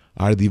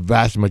are the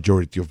vast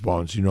majority of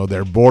bonds.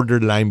 They're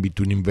borderline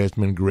between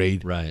investment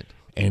grade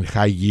and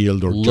high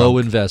yield or low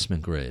junk.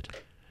 Investment grade.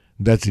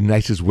 That's the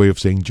nicest way of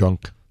saying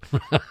junk.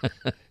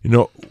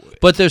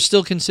 But they're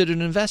still considered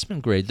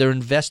investment grade. They're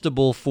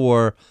investable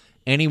for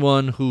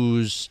anyone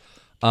whose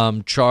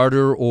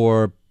charter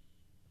or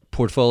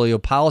portfolio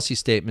policy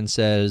statement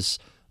says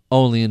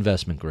only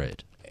investment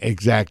grade.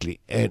 Exactly.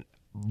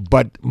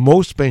 But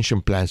most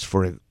pension plans,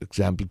 for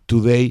example,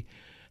 today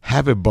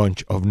have a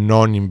bunch of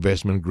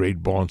non-investment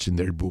grade bonds in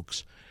their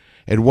books.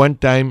 At one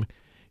time,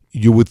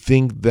 you would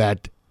think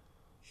that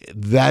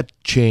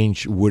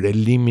change would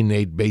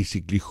eliminate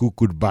basically who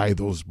could buy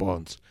those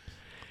bonds.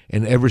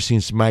 And ever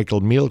since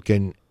Michael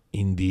Milken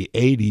in the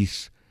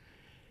 80s,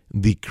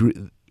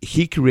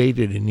 he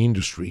created an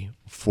industry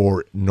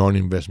for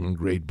non-investment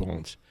grade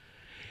bonds.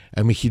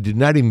 He did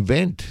not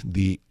invent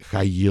the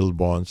high-yield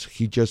bonds.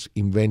 He just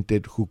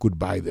invented who could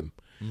buy them.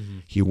 Mm-hmm.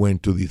 He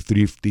went to the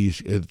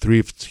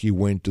thrifts. He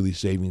went to the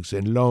savings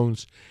and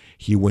loans.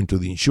 He went to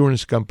the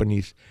insurance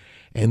companies.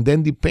 And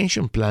then the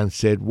pension plan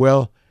said,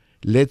 well,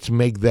 let's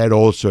make that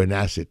also an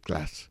asset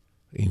class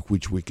in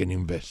which we can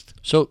invest.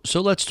 So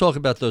let's talk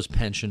about those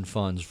pension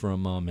funds for a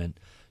moment.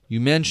 You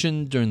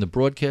mentioned during the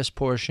broadcast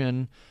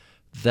portion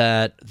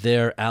that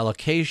their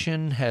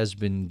allocation has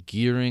been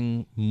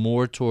gearing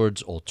more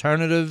towards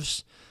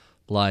alternatives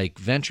like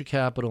venture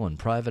capital and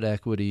private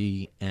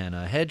equity and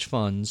hedge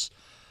funds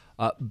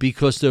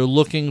because they're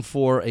looking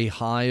for a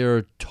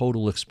higher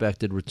total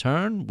expected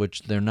return,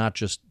 which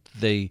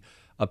they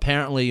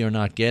apparently are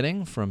not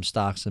getting from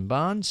stocks and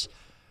bonds,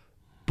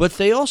 but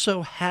they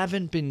also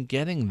haven't been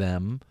getting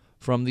them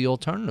from the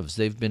alternatives.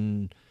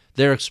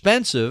 They're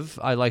expensive.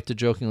 I like to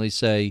jokingly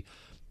say,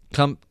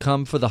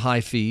 Come for the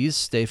high fees,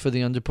 stay for the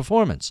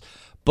underperformance.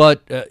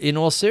 But in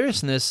all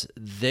seriousness,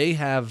 they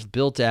have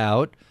built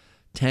out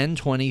 10,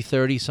 20,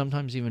 30,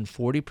 sometimes even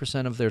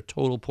 40% of their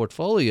total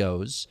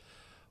portfolios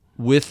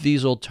with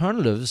these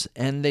alternatives,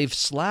 and they've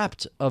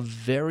slapped a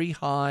very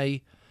high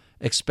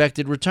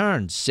expected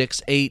return,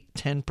 6, 8,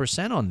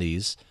 10% on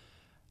these.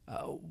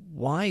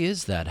 Why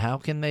is that? How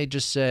can they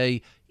just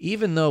say,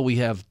 even though we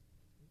have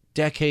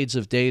decades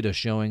of data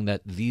showing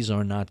that these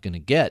are not going to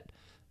get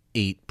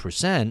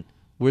 8%,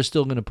 we're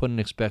still going to put an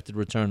expected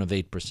return of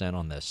 8%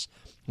 on this?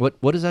 What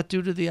does that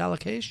do to the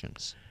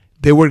allocations?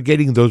 They were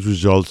getting those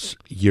results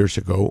years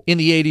ago. In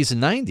the 80s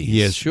and 90s,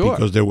 yes, sure.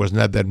 Because there was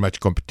not that much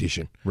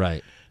competition.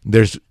 Right.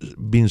 There's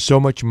been so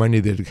much money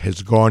that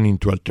has gone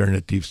into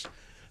alternatives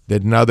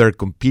that now they're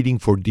competing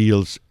for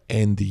deals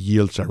and the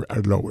yields are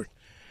lower.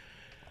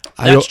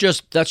 That's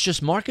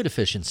just market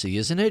efficiency,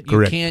 isn't it?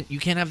 Correct. You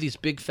can't have these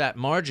big fat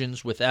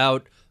margins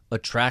without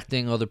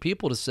attracting other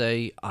people to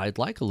say, I'd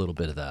like a little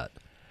bit of that.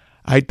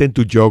 I tend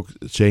to joke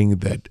saying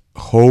that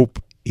hope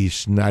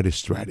is not a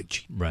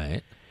strategy.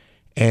 Right.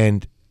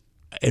 And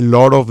a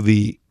lot of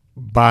the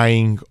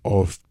buying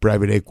of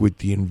private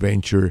equity and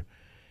venture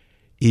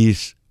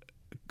is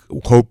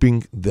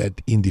hoping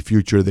that in the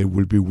future they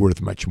will be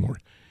worth much more.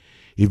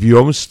 If you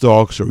own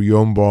stocks or you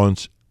own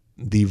bonds,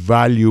 the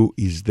value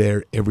is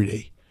there every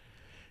day.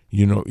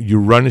 You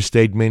run a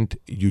statement,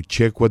 you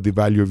check what the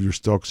value of your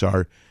stocks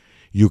are,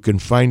 you can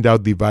find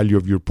out the value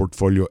of your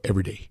portfolio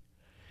every day.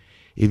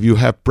 If you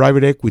have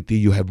private equity,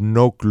 you have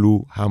no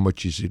clue how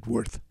much is it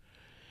worth.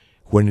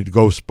 When it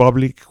goes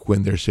public,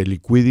 when there's a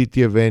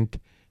liquidity event,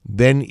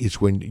 then is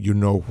when you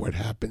know what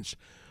happens.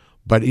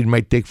 But it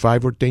might take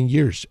 5 or 10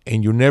 years,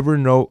 and you never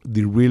know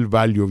the real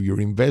value of your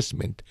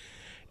investment.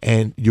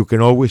 And you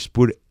can always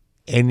put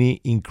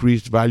any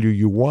increased value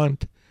you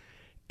want,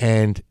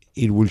 and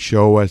it will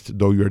show as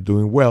though you're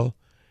doing well.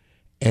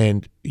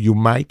 And you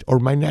might or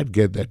might not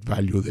get that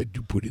value that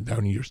you put it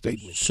down in your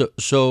statement.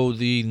 So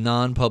the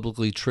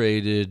non-publicly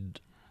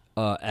traded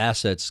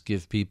assets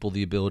give people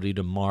the ability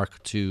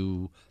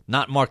to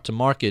not mark to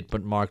market,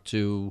 but mark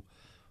to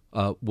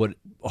what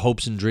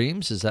hopes and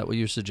dreams. Is that what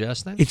you're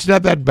suggesting? It's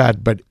not that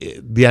bad, but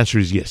the answer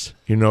is yes.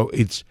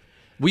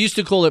 We used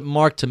to call it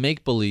mark to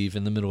make believe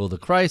in the middle of the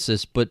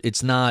crisis, but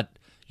it's not.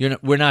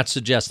 We're not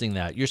suggesting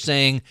that. You're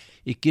saying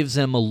it gives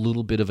them a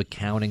little bit of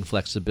accounting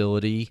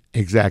flexibility.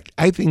 Exactly.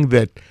 I think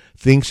that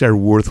things are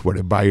worth what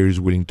a buyer is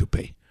willing to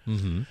pay.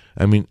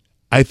 Mm-hmm.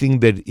 I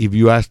think that if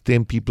you ask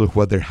 10 people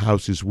what their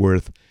house is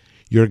worth,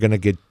 you're going to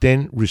get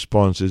 10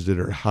 responses that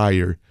are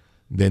higher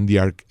than the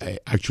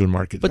actual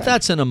market But value.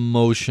 that's an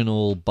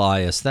emotional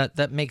bias.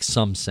 That makes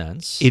some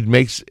sense.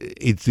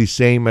 It's the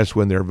same as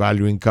when they're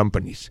valuing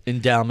companies.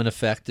 Endowment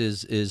effect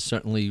is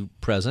certainly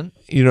present.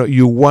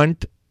 You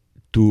want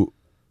to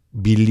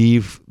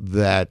believe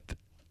that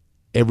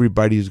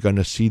everybody is going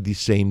to see the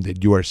same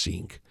that you are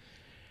seeing.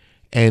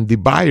 And the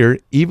buyer,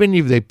 even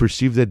if they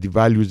perceive that the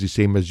value is the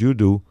same as you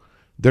do,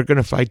 they're going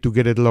to fight to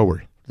get it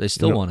lower. They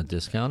still want a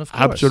discount, of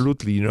course.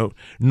 Absolutely.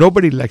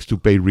 Nobody likes to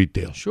pay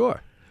retail.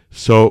 Sure.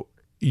 So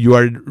you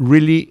are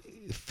really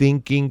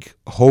thinking,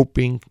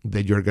 hoping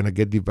that you're going to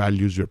get the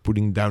values you're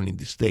putting down in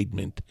the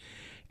statement.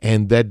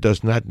 And that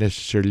does not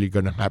necessarily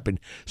going to happen.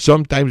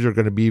 Sometimes you're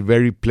going to be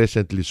very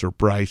pleasantly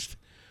surprised,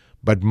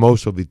 but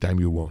most of the time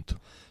you won't.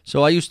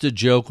 So I used to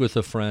joke with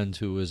a friend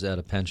who was at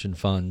a pension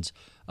fund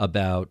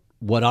about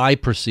what I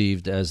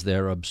perceived as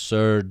their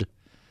absurd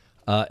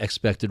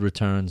expected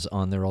returns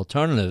on their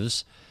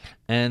alternatives.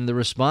 And the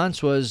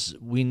response was,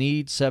 we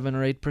need 7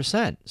 or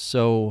 8%.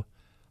 So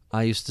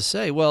I used to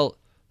say, well,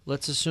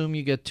 let's assume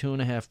you get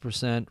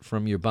 2.5%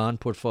 from your bond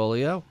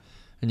portfolio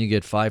and you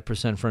get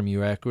 5% from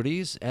your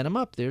equities. Add them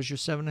up. There's your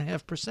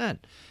 7.5%.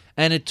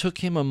 And it took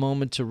him a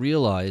moment to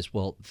realize,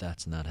 well,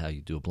 that's not how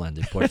you do a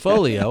blended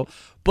portfolio,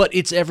 but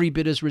it's every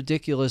bit as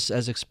ridiculous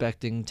as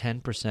expecting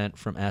 10%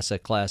 from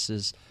asset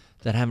classes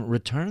that haven't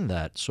returned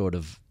that sort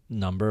of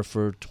number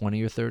for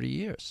 20 or 30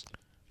 years.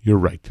 You're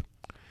right.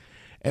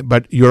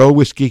 But you're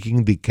always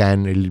kicking the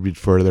can a little bit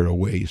further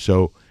away.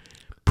 So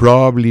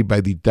probably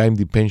by the time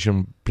the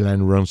pension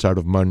plan runs out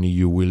of money,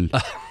 you will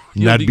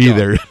not be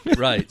there.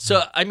 Right.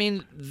 So, I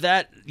mean,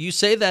 that you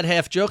say that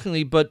half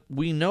jokingly, but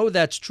we know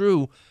that's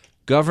true.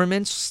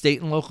 Governments,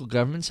 state and local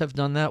governments have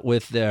done that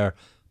with their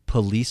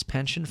police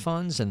pension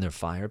funds and their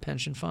fire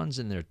pension funds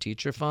and their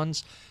teacher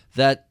funds,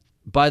 that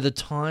by the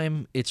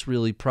time it's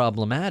really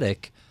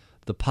problematic,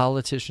 the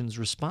politicians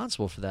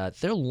responsible for that,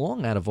 they're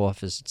long out of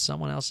office. It's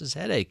someone else's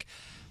headache.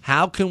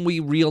 How can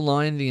we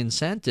realign the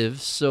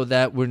incentives so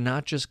that we're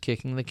not just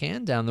kicking the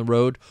can down the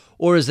road,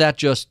 or is that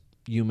just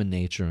human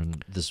nature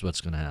and this is what's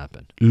going to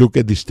happen? Look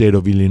at the state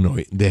of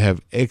Illinois. They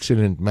have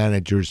excellent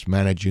managers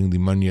managing the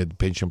money at the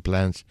pension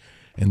plans,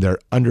 and they're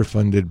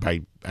underfunded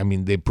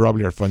they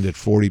probably are funded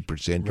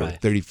 40% or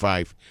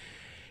 35%.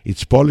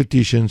 It's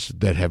politicians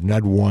that have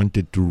not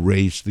wanted to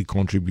raise the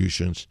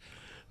contributions,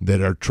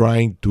 that are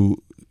trying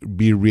to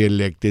be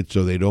reelected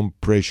so they don't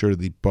pressure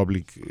the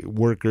public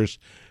workers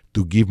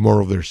to give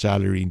more of their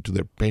salary into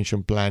their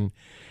pension plan.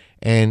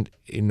 And,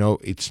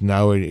 it's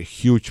now a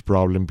huge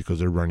problem because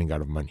they're running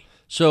out of money.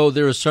 So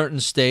there are certain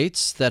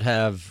states that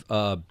have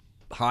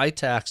high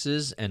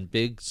taxes and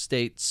big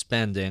state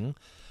spending,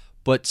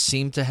 but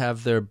seem to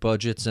have their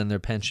budgets and their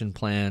pension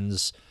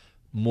plans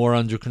more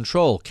under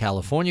control.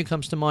 California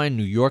comes to mind.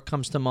 New York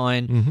comes to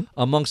mind. Mm-hmm.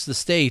 Amongst the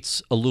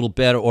states, a little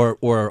better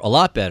or a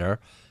lot better.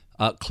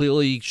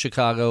 Clearly,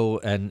 Chicago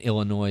and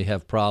Illinois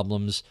have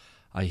problems.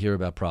 I hear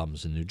about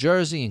problems in New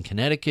Jersey and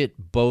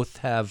Connecticut. Both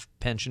have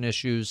pension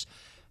issues.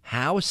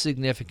 How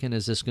significant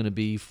is this going to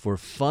be for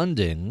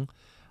funding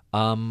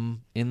in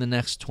the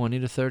next 20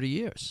 to 30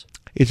 years?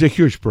 It's a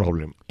huge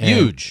problem.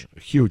 Huge.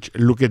 Huge.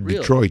 Look at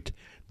Detroit.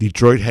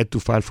 Detroit had to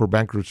file for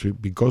bankruptcy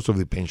because of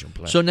the pension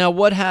plan. So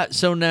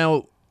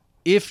now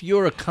if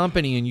you're a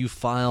company and you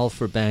file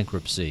for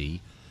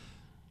bankruptcy,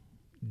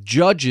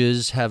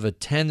 courts have a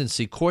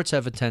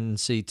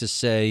tendency to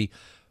say,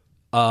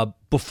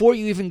 before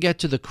you even get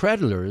to the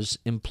creditors,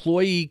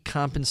 employee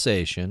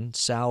compensation,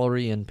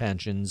 salary and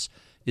pensions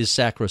is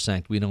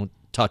sacrosanct. We don't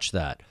touch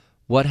that.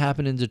 What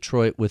happened in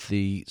Detroit with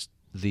the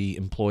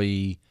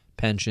employee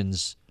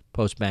pensions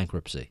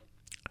post-bankruptcy?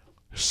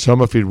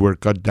 Some of it were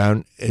cut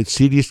down.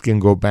 Cities can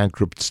go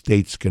bankrupt,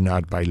 states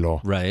cannot by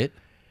law. Right.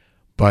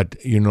 But,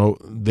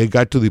 they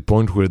got to the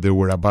point where they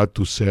were about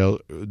to sell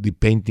the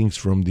paintings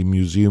from the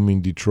museum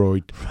in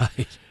Detroit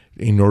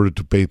in order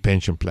to pay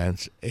pension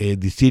plans.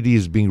 The city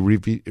is being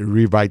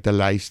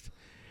revitalized,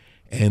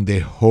 and they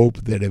hope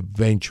that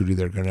eventually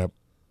they're going to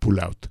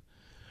pull out.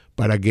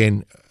 But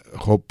again,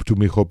 hope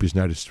is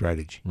not a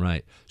strategy.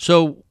 Right.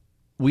 So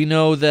we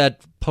know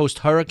that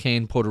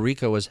post-hurricane, Puerto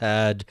Rico has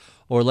had,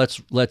 or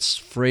let's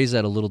phrase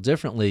that a little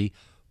differently,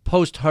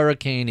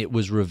 post-hurricane it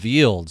was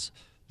revealed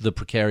the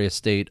precarious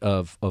state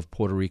of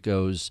Puerto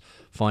Rico's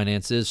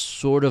finances,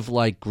 sort of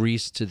like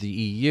Greece to the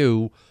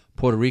EU.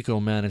 Puerto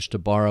Rico managed to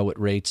borrow at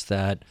rates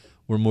that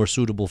were more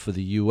suitable for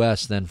the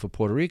U.S. than for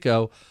Puerto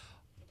Rico.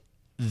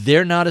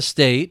 They're not a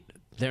state.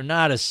 They're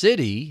not a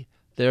city.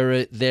 They're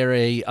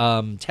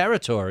a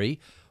territory.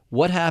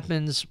 What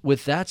happens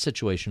with that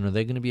situation? Are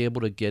they going to be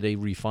able to get a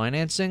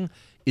refinancing?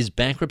 Is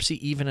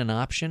bankruptcy even an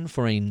option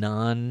for a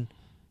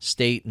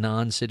non-state,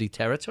 non-city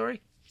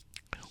territory?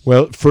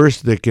 Well,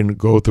 first they can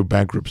go through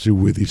bankruptcy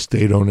with the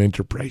state-owned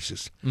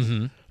enterprises.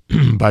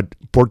 Mm-hmm. But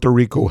Puerto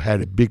Rico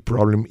had a big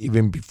problem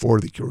even before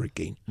the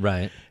hurricane.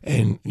 Right.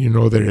 And,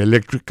 their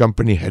electric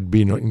company had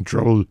been in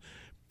trouble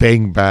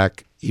paying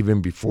back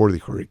even before the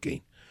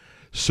hurricane.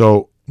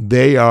 So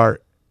they are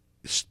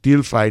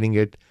still fighting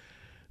it.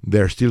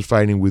 They're still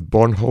fighting with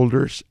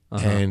bondholders.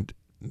 And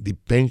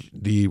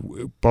the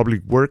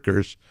public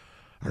workers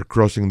are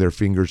crossing their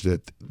fingers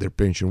that their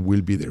pension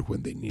will be there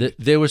when they need it.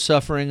 They were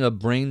suffering a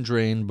brain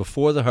drain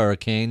before the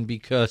hurricane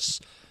because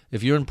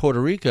if you're in Puerto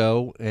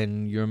Rico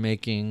and you're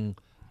making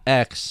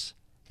X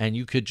and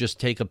you could just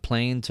take a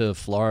plane to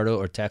Florida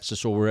or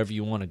Texas or wherever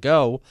you want to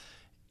go,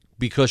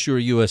 because you're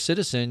a U.S.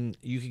 citizen,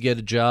 you could get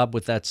a job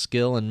with that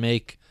skill and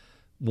make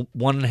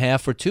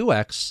 1.5 or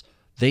 2X.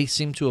 They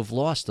seem to have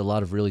lost a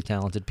lot of really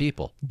talented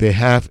people. They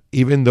have,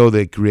 even though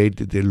they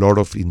created a lot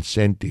of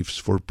incentives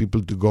for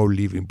people to go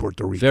live in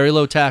Puerto Rico. Very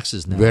low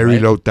taxes now. Very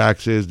right? low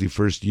taxes. The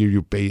first year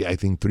you pay, I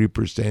think,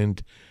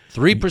 3%.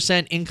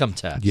 3% income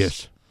tax.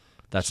 Yes.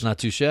 That's not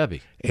too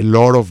shabby. A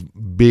lot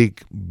of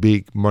big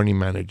money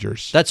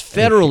managers. That's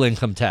federal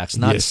income tax,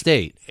 not Yes,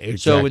 state. exactly.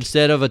 So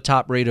instead of a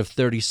top rate of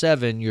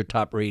 37, your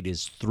top rate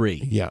is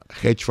 3. Yeah,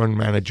 hedge fund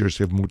managers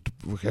have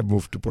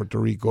moved to Puerto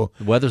Rico.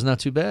 The weather's not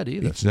too bad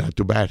either. It's not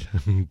too bad.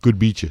 Good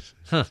beaches.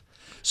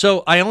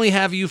 So I only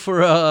have you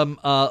for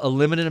a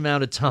limited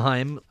amount of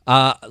time.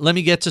 Let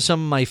me get to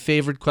some of my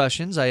favorite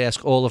questions I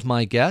ask all of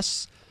my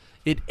guests.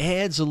 It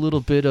adds a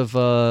little bit of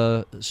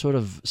sort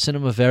of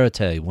cinema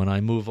verite when I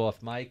move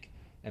off mic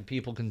and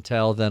people can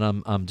tell that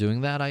I'm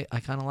doing that. I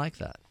kind of like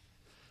that,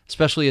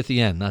 especially at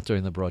the end, not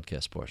during the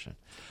broadcast portion.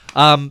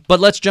 But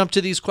let's jump to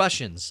these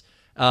questions.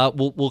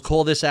 We'll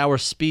call this our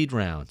speed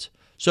round.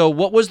 So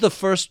what was the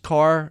first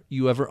car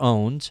you ever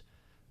owned?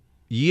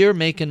 Year,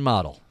 make, and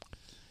model?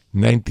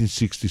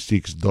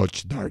 1966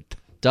 Dodge Dart.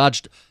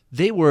 Dodge.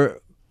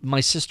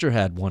 My sister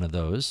had one of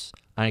those.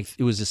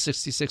 It was a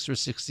 66 or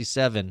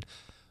 67.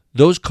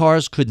 Those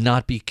cars could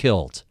not be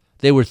killed.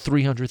 They were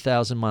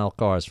 300,000-mile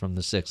cars from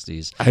the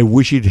 60s. I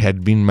wish it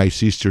had been my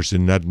sister's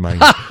and not mine.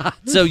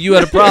 So you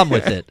had a problem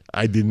with it.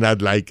 I did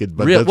not like it,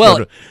 but That's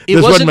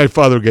what my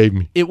father gave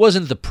me. It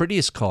wasn't the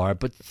prettiest car,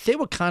 but they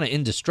were kind of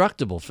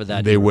indestructible for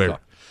that. They were.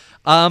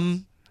 Car.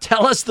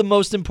 Tell us the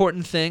most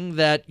important thing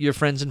that your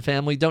friends and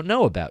family don't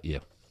know about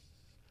you.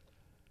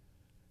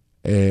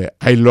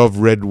 I love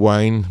red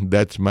wine.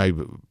 That's my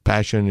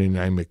passion, and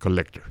I'm a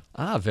collector.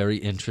 Very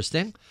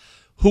interesting.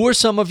 Who are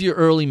some of your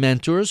early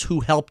mentors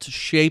who helped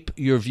shape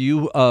your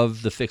view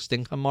of the fixed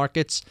income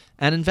markets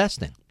and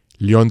investing?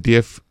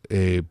 Leontiev,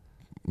 a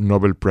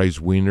Nobel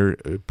Prize winner,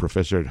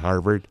 professor at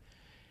Harvard.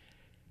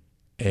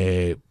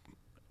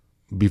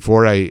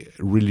 Before I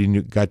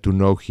really got to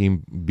know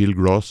him, Bill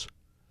Gross.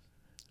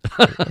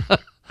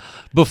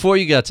 Before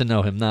you got to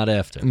know him, not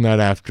after. Not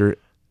after.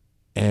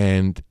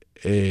 And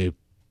I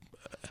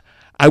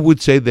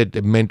would say that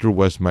the mentor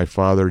was my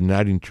father,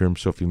 not in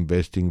terms of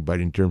investing,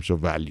 but in terms of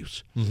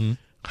values. Mm-hmm.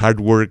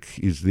 Hard work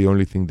is the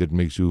only thing that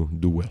makes you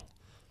do well.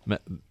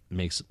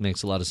 Makes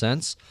a lot of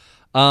sense.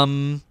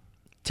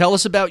 Tell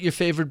us about your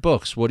favorite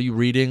books. What are you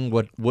reading?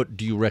 What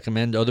do you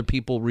recommend other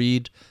people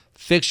read?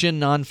 Fiction,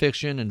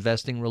 nonfiction,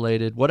 investing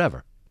related,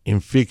 whatever.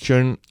 In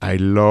fiction, I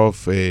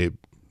love Nelson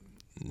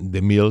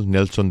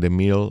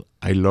DeMille.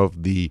 I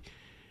love the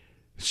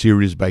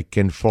series by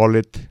Ken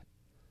Follett.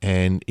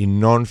 And in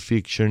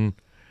nonfiction,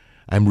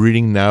 I'm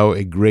reading now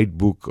a great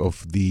book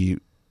of the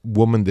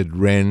woman that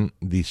ran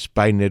the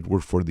spy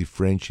network for the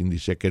French in the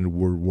Second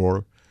World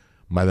War,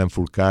 Madame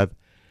Fourcade.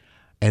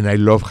 And I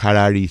love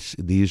Harari's,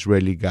 the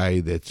Israeli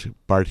guy that's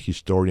part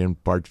historian,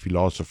 part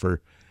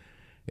philosopher.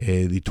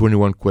 The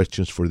 21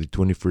 Questions for the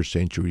 21st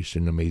Century is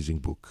an amazing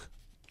book.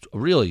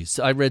 Really?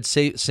 I read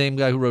same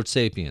guy who wrote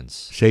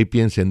Sapiens.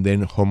 Sapiens and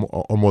then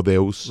Homo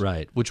Deus.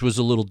 Right, which was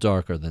a little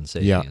darker than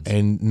Sapiens. Yeah,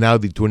 and now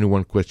the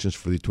 21 Questions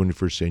for the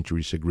 21st Century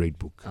is a great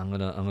book. I'm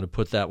gonna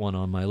put that one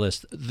on my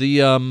list.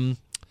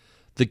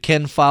 The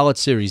Ken Follett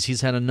series,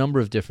 he's had a number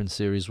of different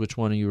series. Which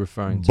one are you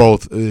referring to?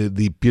 Both.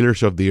 The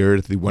Pillars of the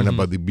Earth, the one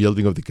about the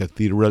building of the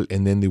cathedral,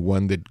 and then the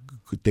one that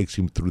takes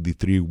him through the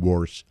 3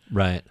 wars.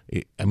 Right.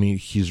 I mean,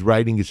 his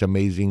writing is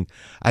amazing.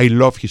 I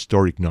love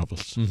historic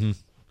novels. Mm-hmm.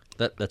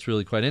 That's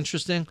really quite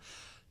interesting.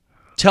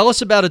 Tell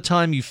us about a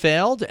time you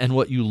failed and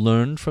what you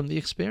learned from the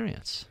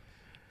experience.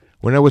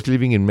 When I was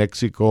living in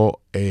Mexico,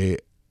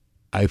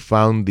 I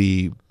found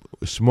the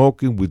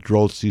smoking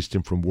withdrawal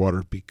system from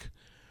Waterpik.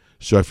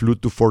 So I flew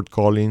to Fort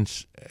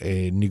Collins,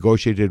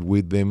 negotiated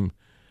with them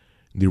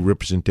the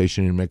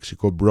representation in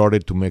Mexico, brought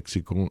it to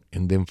Mexico,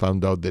 and then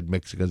found out that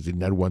Mexicans did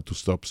not want to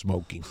stop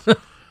smoking.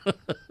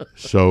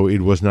 So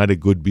it was not a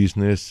good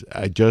business.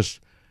 I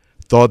just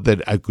thought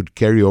that I could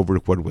carry over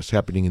what was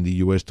happening in the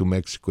U.S. to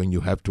Mexico, and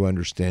you have to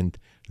understand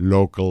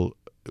local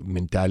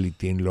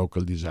mentality and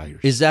local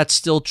desires. Is that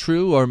still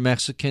true? Are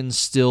Mexicans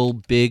still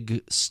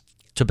big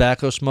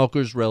tobacco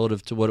smokers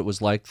relative to what it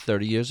was like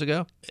 30 years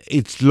ago?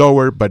 It's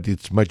lower, but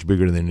it's much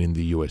bigger than in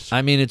the U.S.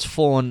 I mean, it's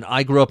full on.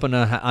 I grew up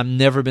I've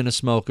never been a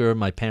smoker.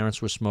 My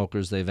parents were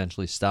smokers. They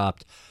eventually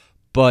stopped.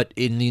 But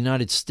in the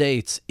United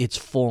States, it's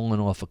fallen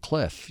off a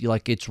cliff.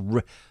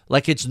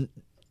 It's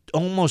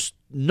almost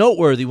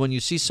noteworthy when you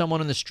see someone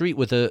in the street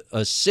with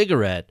a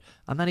cigarette.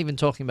 I'm not even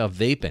talking about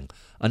vaping.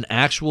 An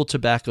actual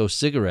tobacco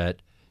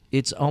cigarette.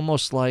 It's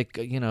almost like,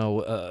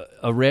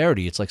 a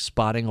rarity. It's like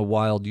spotting a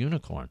wild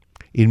unicorn.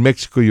 In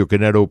Mexico, you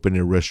cannot open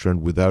a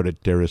restaurant without a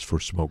terrace for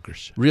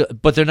smokers.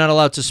 But they're not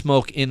allowed to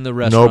smoke in the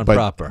restaurant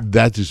proper.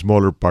 That's a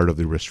smaller part of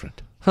the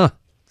restaurant. Huh.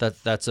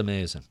 That's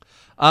amazing.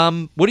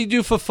 What do you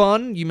do for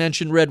fun? You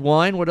mentioned red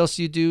wine. What else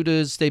do you do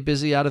to stay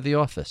busy out of the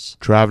office?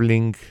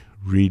 Traveling,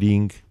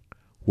 reading,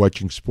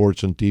 watching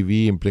sports on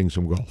TV, and playing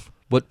some golf.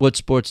 What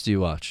sports do you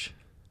watch?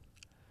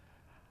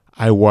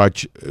 I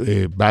watch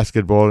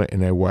basketball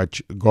and I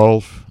watch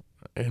golf.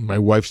 And my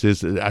wife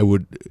says I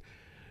would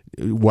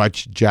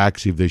watch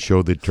Jacks if they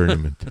show the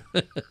tournament.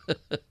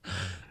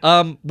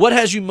 What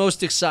has you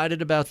most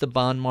excited about the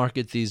bond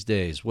market these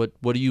days? What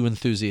are you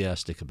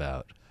enthusiastic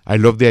about? I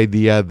love the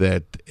idea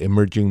that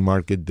emerging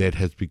market debt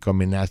has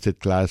become an asset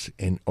class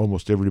and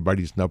almost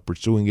everybody's now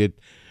pursuing it.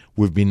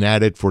 We've been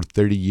at it for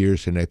 30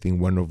 years, and I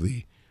think one of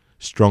the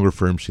stronger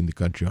firms in the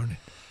country on it.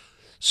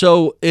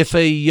 So if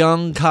a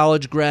young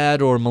college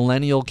grad or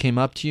millennial came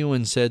up to you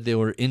and said they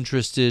were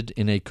interested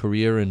in a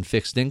career in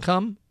fixed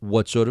income,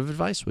 what sort of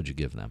advice would you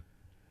give them?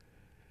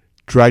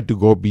 Try to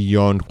go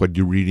beyond what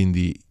you read in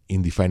the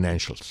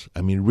financials.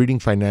 I mean, reading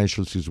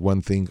financials is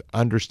one thing.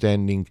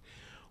 Understanding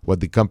what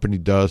the company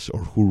does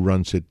or who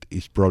runs it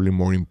is probably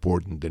more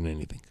important than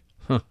anything.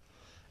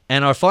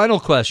 And our final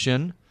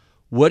question,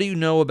 what do you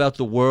know about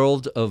the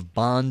world of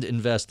bond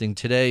investing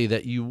today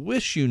that you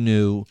wish you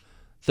knew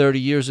 30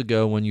 years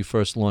ago when you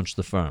first launched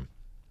the firm?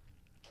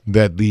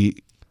 That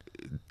the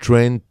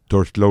trend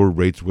towards lower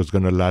rates was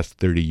going to last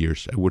 30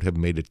 years. I would have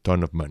made a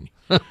ton of money.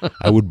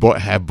 I would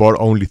have bought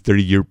only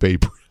 30-year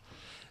paper.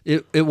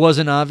 It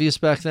wasn't obvious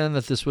back then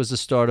that this was the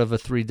start of a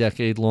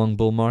 3-decade-long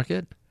bull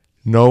market?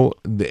 No,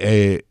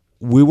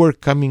 we were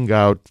coming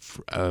out,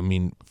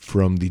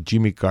 from the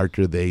Jimmy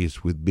Carter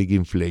days with big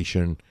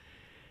inflation,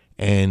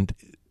 and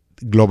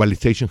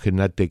globalization had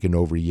not taken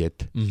over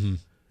yet. Mm-hmm.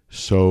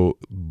 So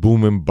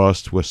boom and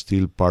bust was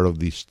still part of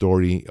the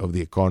story of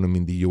the economy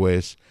in the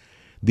U.S.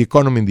 The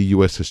economy in the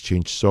U.S. has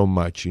changed so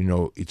much.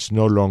 It's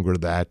no longer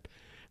that.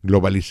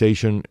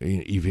 Globalization,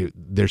 if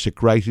there's a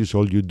crisis,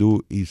 all you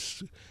do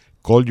is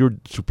call your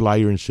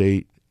supplier and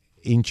say,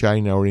 in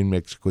China or in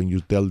Mexico, and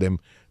you tell them,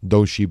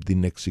 don't ship the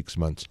next 6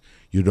 months.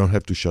 You don't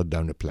have to shut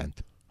down a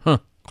plant.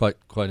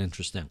 Quite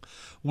interesting.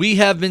 We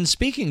have been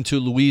speaking to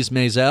Luis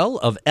Maizel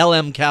of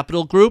LM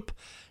Capital Group.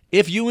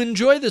 If you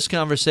enjoy this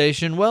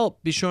conversation, well,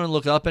 be sure and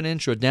look up an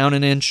inch or down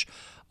an inch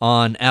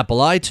on Apple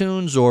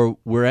iTunes or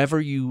wherever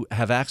you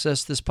have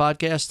access to this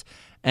podcast.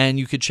 And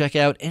you could check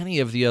out any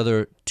of the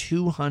other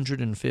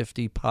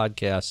 250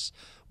 podcasts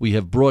we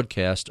have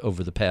broadcast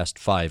over the past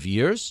 5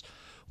 years.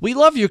 We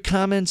love your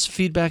comments,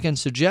 feedback, and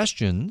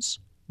suggestions.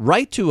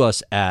 Write to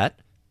us at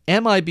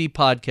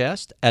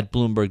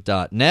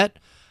mibpodcast@bloomberg.net.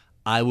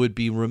 I would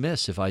be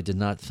remiss if I did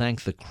not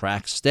thank the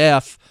crack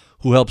staff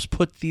who helps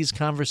put these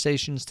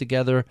conversations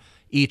together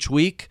each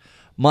week.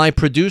 My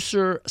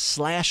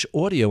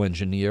producer/audio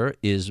engineer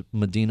is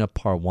Medina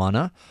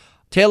Parwana.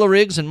 Taylor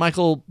Riggs and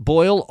Michael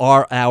Boyle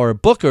are our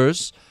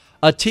bookers.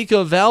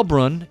 Atika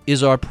Valbrun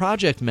is our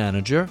project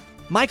manager.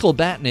 Michael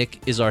Batnick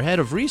is our head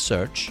of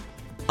research.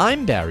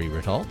 I'm Barry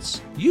Ritholtz.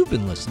 You've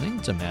been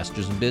listening to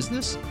Masters in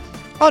Business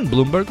on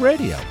Bloomberg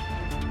Radio.